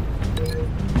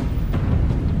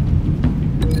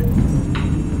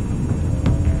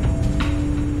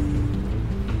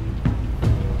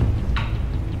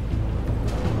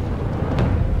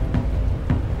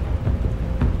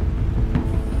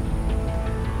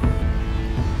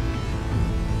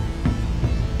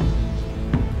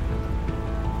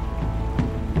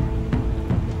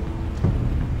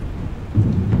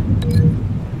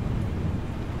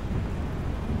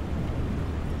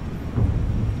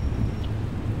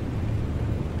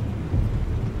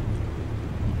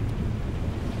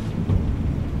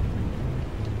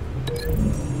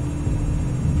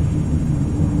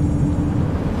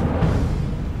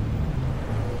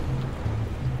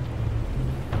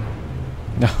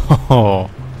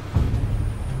 Oh.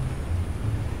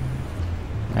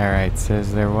 Alright, so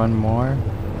is there one more?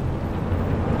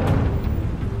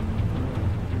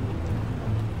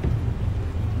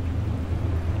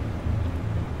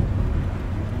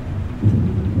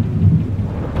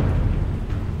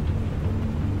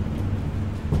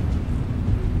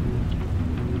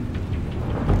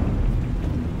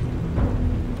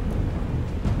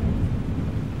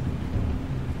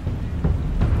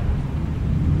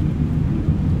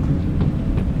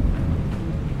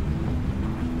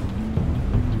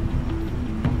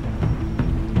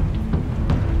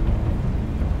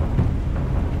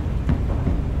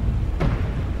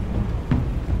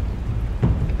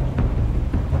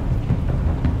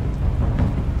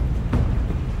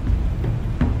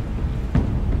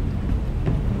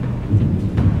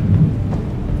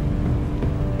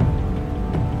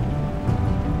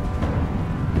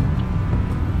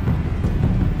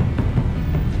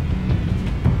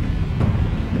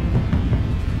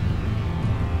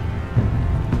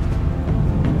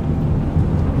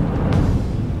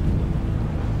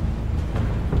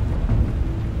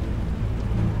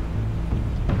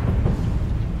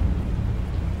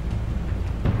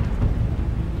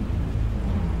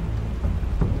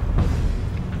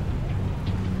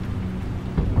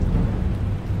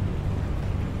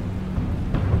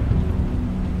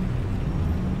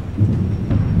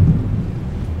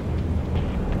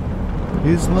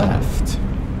 Who's left?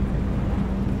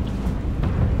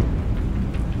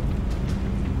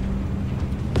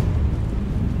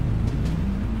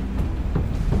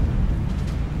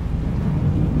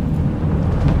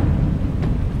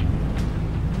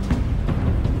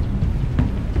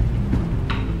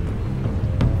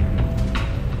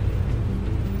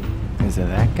 Is it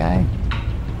that guy?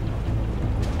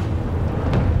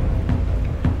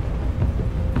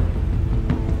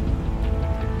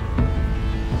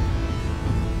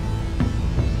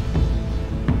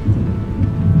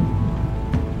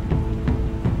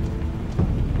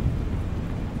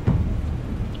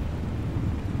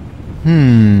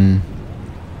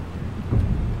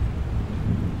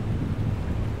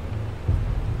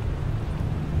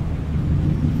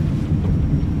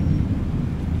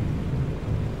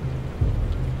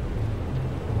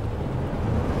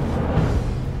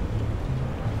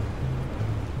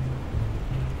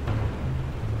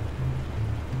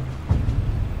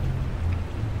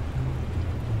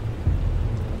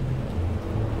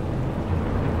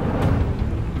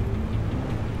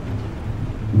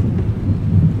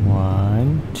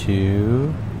 One,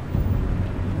 two.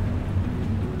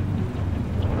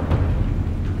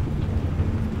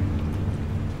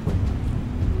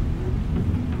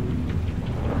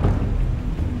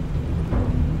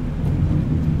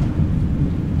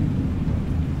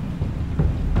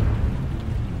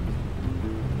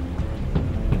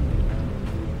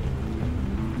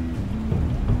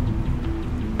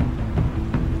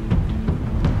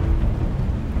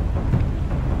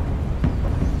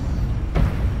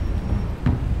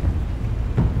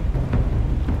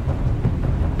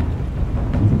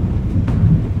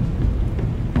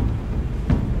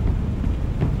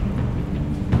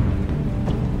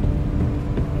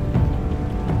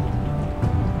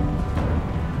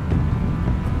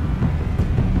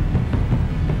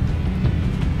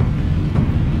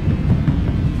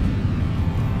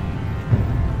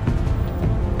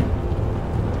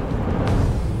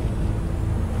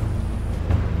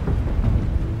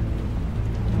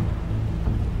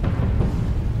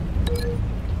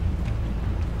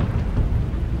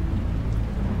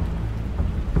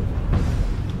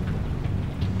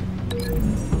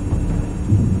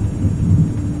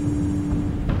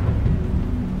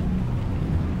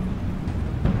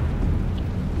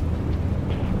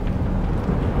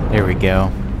 There we go.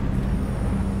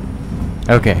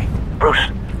 Okay.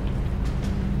 Bruce,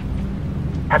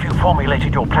 Have you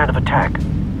formulated your plan of attack?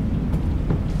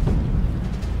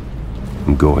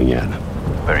 I'm going in.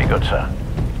 Very good, sir.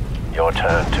 Your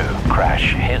turn to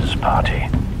crash his party.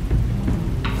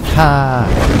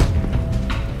 Ha!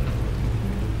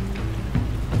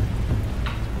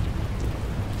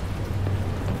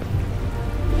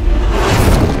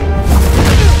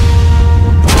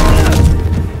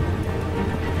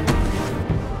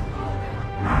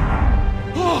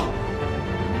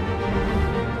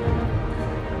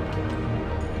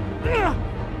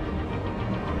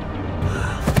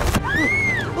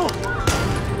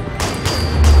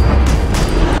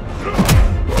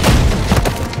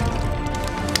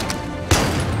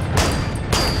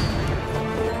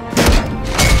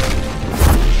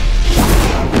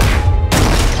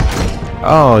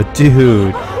 Oh,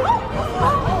 dude.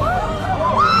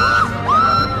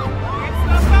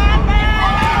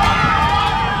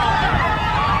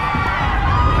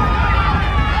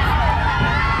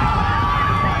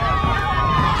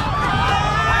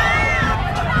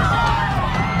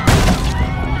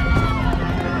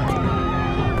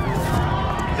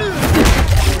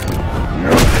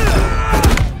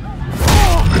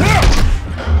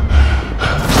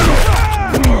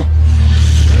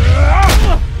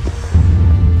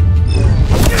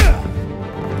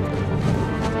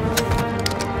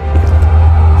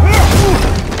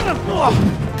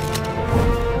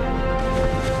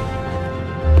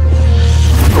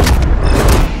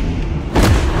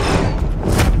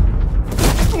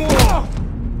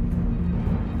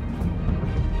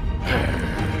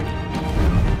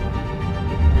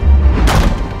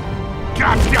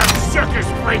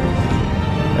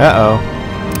 Uh-oh.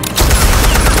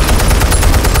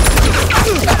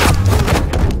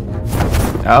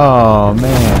 Oh,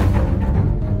 man.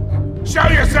 Show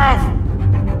yourself!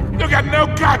 You got no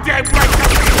goddamn right to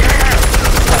be here!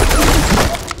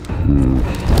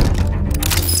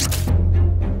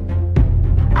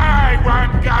 I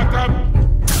want Gotham!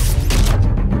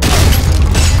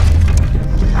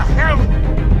 The hell?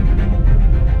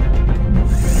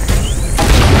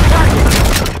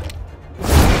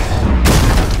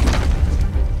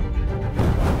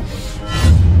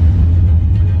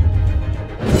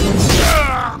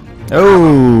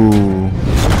 Oh.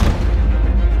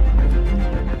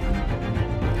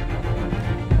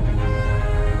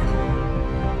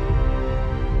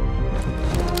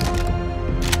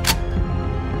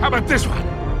 How about this one?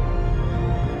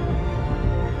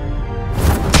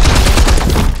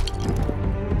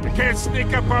 You can't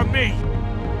sneak up on me.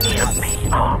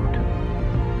 EMP armed.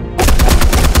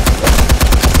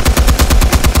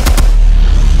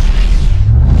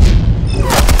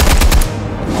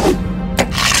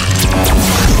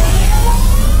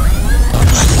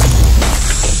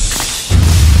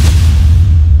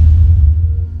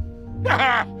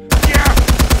 Yeah!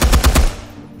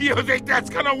 You think that's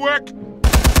gonna work?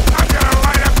 I'm gonna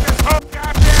light up this whole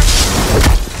goddamn...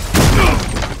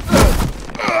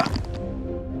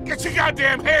 Get your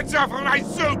goddamn hands off of my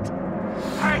suit!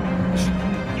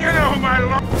 You know my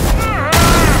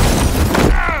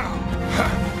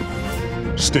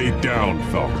Stay down,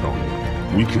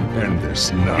 Falcone. We can end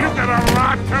this now. You've got a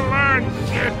lot to learn,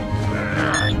 kid!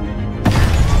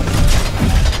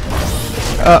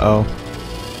 Uh-oh.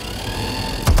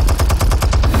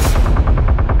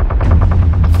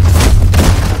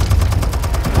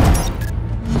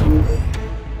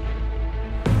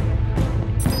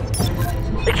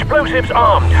 Explosives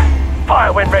armed.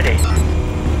 Fire when ready.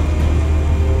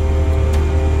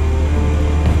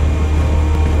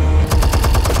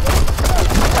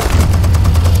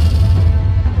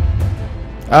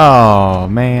 Oh,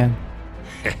 man.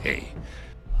 Hey.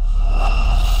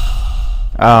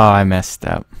 Oh, I messed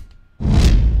up.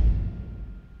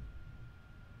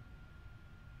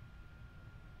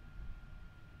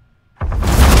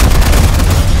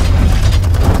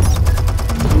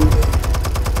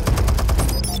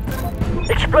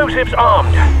 Explosives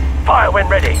armed. Fire when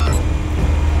ready.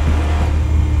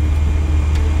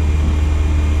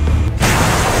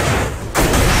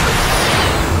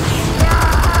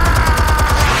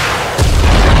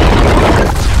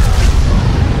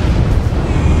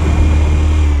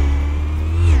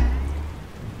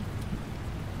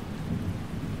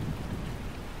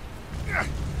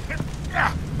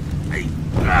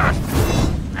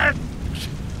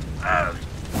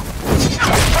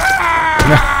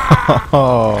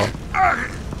 Oh.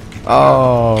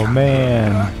 Oh,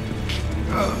 man.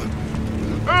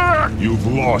 You've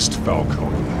lost,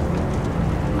 Falcone.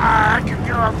 I can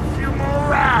go a few more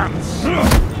rounds. All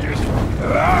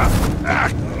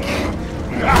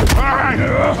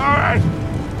right.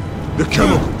 The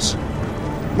chemicals.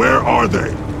 Where are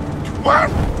they? What?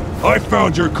 I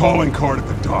found your calling card at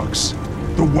the docks.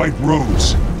 The White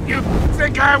Rose. You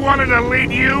think I wanted to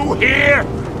lead you here?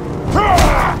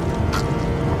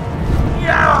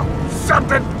 Yeah,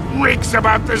 something reeks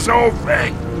about this whole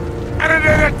thing. And it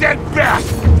ain't a dead bat.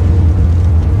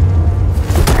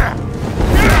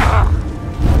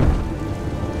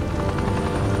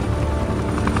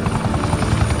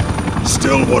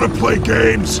 Still want to play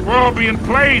games? We're all being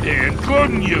played here,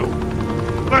 including you.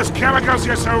 Those chemicals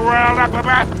you're so riled up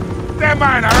about, they're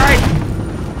mine, all right?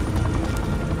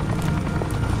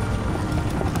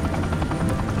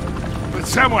 But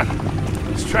someone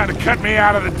is trying to cut me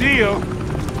out of the deal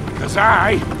because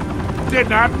I did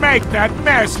not make that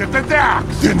mess at the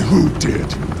docks. Then who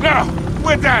did? No,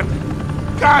 we're done.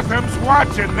 Gotham's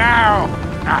watching now.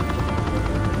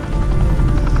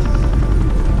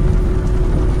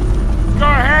 Go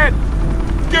ahead.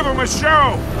 Give him a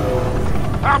show.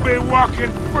 I'll be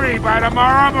walking free by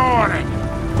tomorrow morning.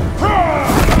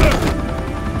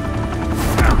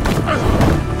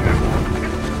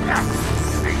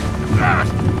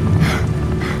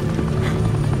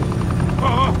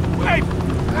 Oh, wait!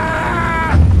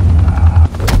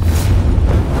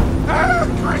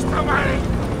 Christ almighty!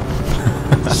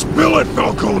 Spill it,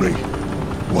 Falcone!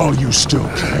 While you still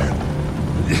can.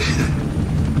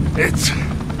 It's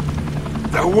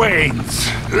the Waynes.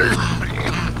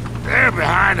 They're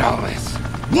behind all this.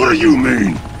 What do you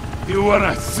mean? You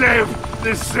wanna save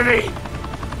this city?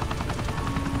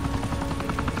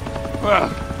 Well,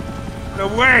 the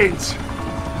Waynes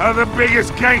are the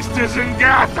biggest gangsters in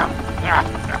Gotham.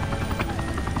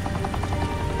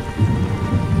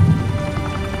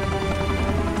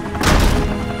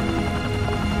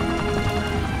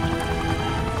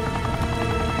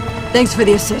 Thanks for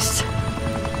the assist.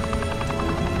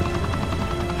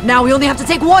 Now we only have to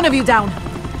take one of you down.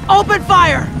 Open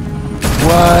fire!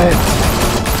 What?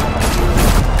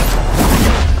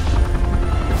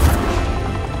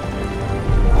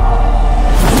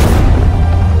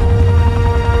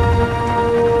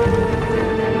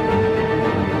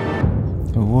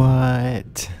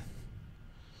 What?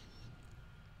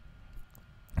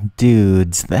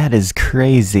 Dudes, that is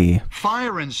crazy.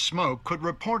 Fire and smoke could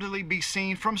reportedly be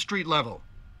seen from street level.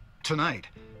 Tonight,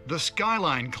 the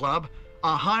Skyline Club,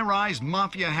 a high-rise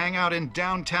mafia hangout in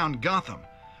downtown Gotham,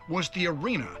 was the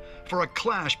arena for a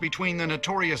clash between the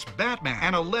notorious Batman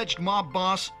and alleged mob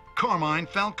boss Carmine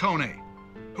Falcone,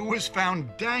 who was found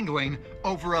dangling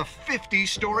over a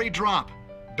 50-story drop.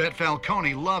 Bet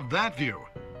Falcone loved that view.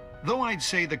 Though I'd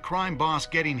say the crime boss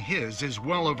getting his is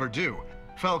well overdue,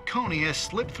 Falcone has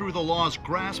slipped through the law's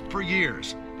grasp for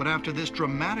years. But after this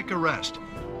dramatic arrest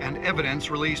and evidence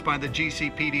released by the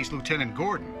GCPD's Lieutenant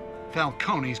Gordon,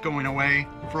 Falcone's going away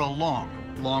for a long,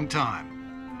 long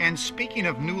time. And speaking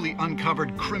of newly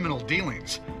uncovered criminal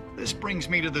dealings, this brings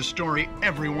me to the story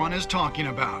everyone is talking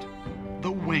about: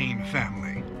 the Wayne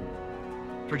family.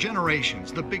 For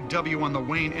generations, the big W on the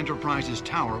Wayne Enterprises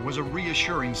tower was a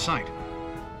reassuring sight.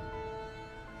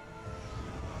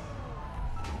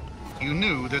 You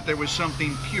knew that there was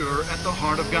something pure at the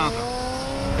heart of Gotham.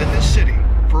 That this city,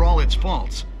 for all its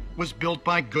faults, was built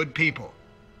by good people.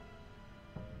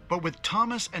 But with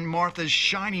Thomas and Martha's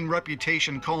shining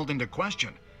reputation called into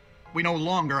question, we no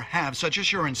longer have such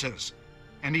assurances.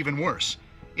 And even worse,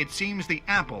 it seems the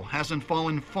apple hasn't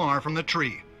fallen far from the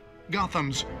tree.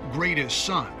 Gotham's greatest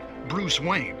son, Bruce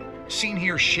Wayne, seen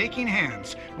here shaking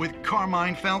hands with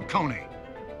Carmine Falcone,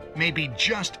 may be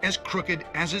just as crooked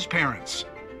as his parents.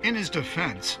 In his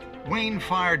defense, Wayne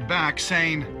fired back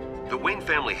saying, "The Wayne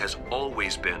family has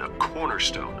always been a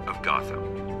cornerstone of Gotham.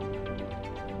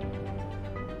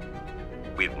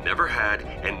 We've never had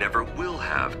and never will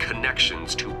have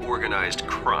connections to organized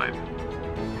crime."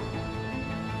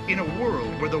 In a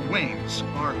world where the Waynes,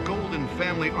 our golden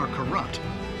family, are corrupt,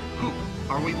 who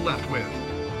are we left with?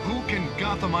 Who can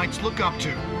Gothamites look up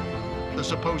to? The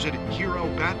supposed hero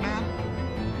Batman?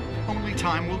 Only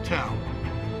time will tell.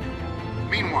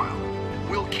 Meanwhile,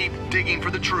 we'll keep digging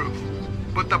for the truth.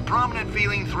 But the prominent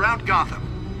feeling throughout Gotham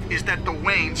is that the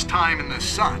Waynes' time in the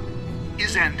sun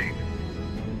is ending.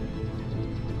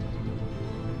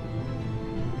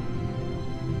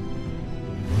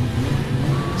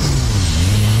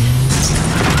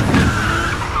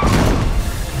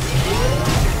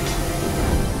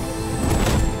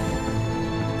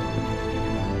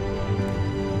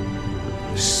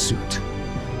 The suit,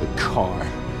 the car,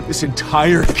 this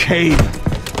entire cave.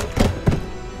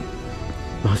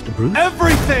 Master Bruce?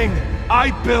 Everything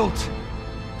I built!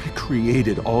 I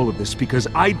created all of this because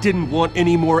I didn't want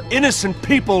any more innocent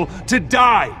people to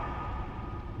die!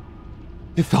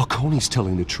 If Falcone's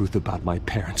telling the truth about my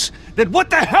parents, then what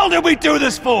the hell did we do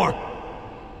this for?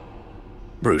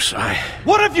 Bruce,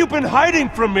 What have you been hiding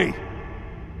from me?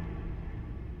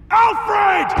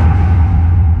 Alfred!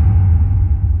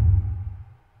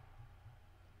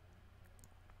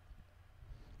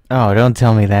 Oh, don't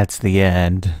tell me that's the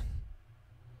end.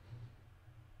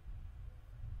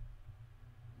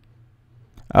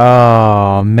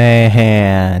 Oh,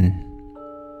 man.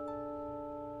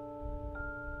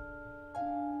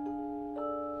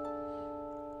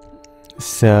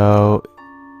 So,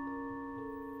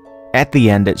 at the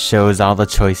end it shows all the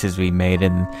choices we made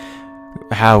and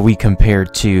how we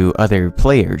compared to other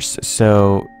players.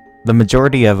 So, the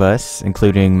majority of us,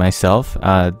 including myself,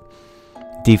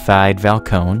 defied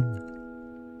Falcone.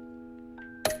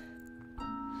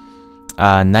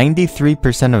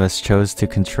 93% of us chose to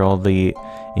control the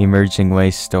emerging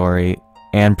waste story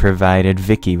and provided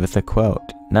Vicky with a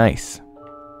quote. Nice.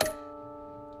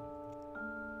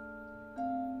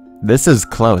 This is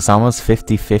close, almost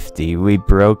 50-50. We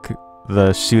broke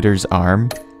the shooter's arm.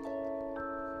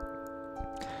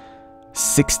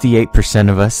 68%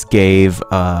 of us gave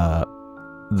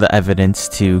the evidence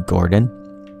to Gordon.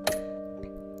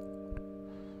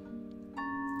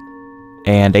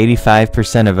 And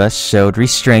 85% of us showed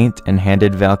restraint and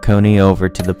handed Falcone over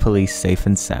to the police safe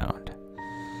and sound.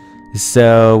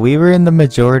 So we were in the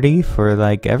majority for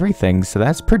like everything, so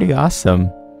that's pretty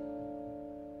awesome.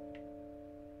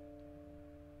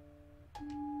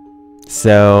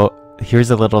 So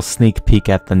here's a little sneak peek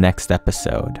at the next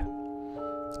episode.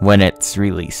 When it's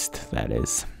released, that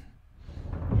is.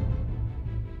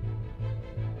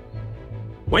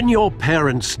 When your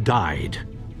parents died,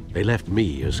 they left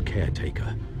me as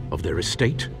caretaker of their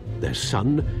estate, their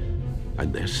son,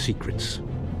 and their secrets.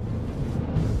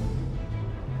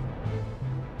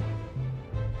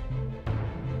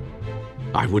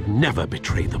 I would never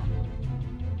betray them.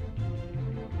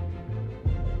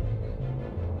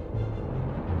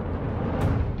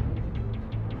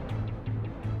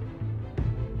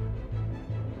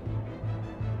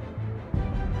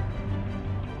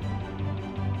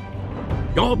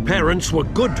 Your parents were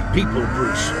good people,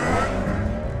 Bruce.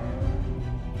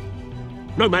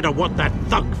 No matter what that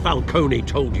thug Falcone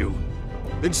told you.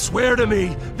 Then swear to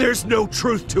me there's no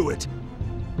truth to it.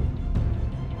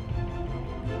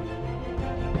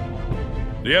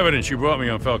 The evidence you brought me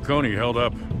on Falcone held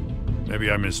up.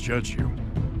 Maybe I misjudged you.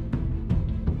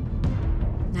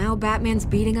 Now Batman's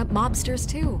beating up mobsters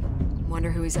too.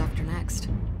 Wonder who he's after next.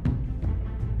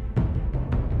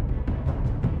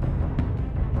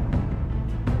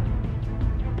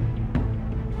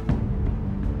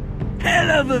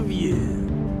 Hell of a view.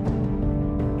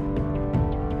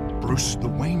 Bruce, the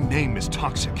Wayne name is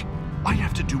toxic. I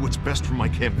have to do what's best for my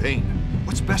campaign.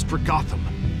 What's best for Gotham.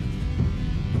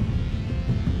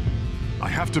 I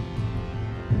have to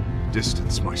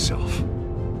distance myself.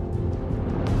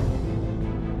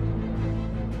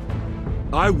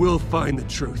 I will find the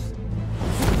truth.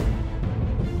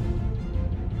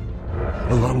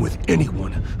 Along with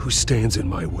anyone who stands in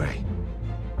my way.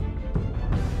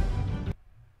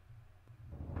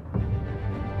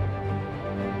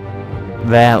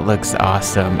 That looks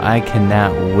awesome. I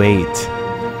cannot wait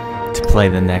to play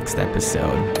the next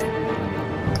episode.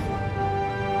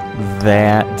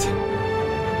 That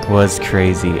was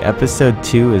crazy. Episode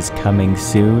 2 is coming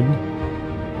soon.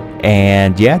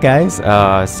 And yeah, guys,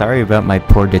 sorry about my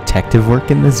poor detective work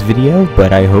in this video,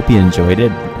 but I hope you enjoyed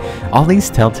it. All these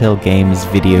Telltale games,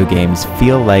 video games,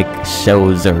 feel like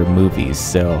shows or movies,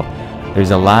 so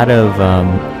there's a lot of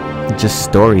just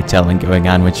storytelling going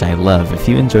on, which I love. If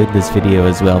you enjoyed this video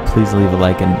as well, please leave a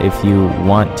like, and if you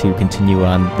want to continue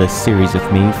on this series with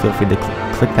me, feel free to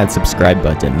click that subscribe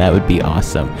button. That would be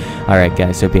awesome. Alright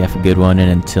guys, hope you have a good one,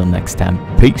 and until next time,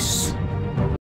 peace!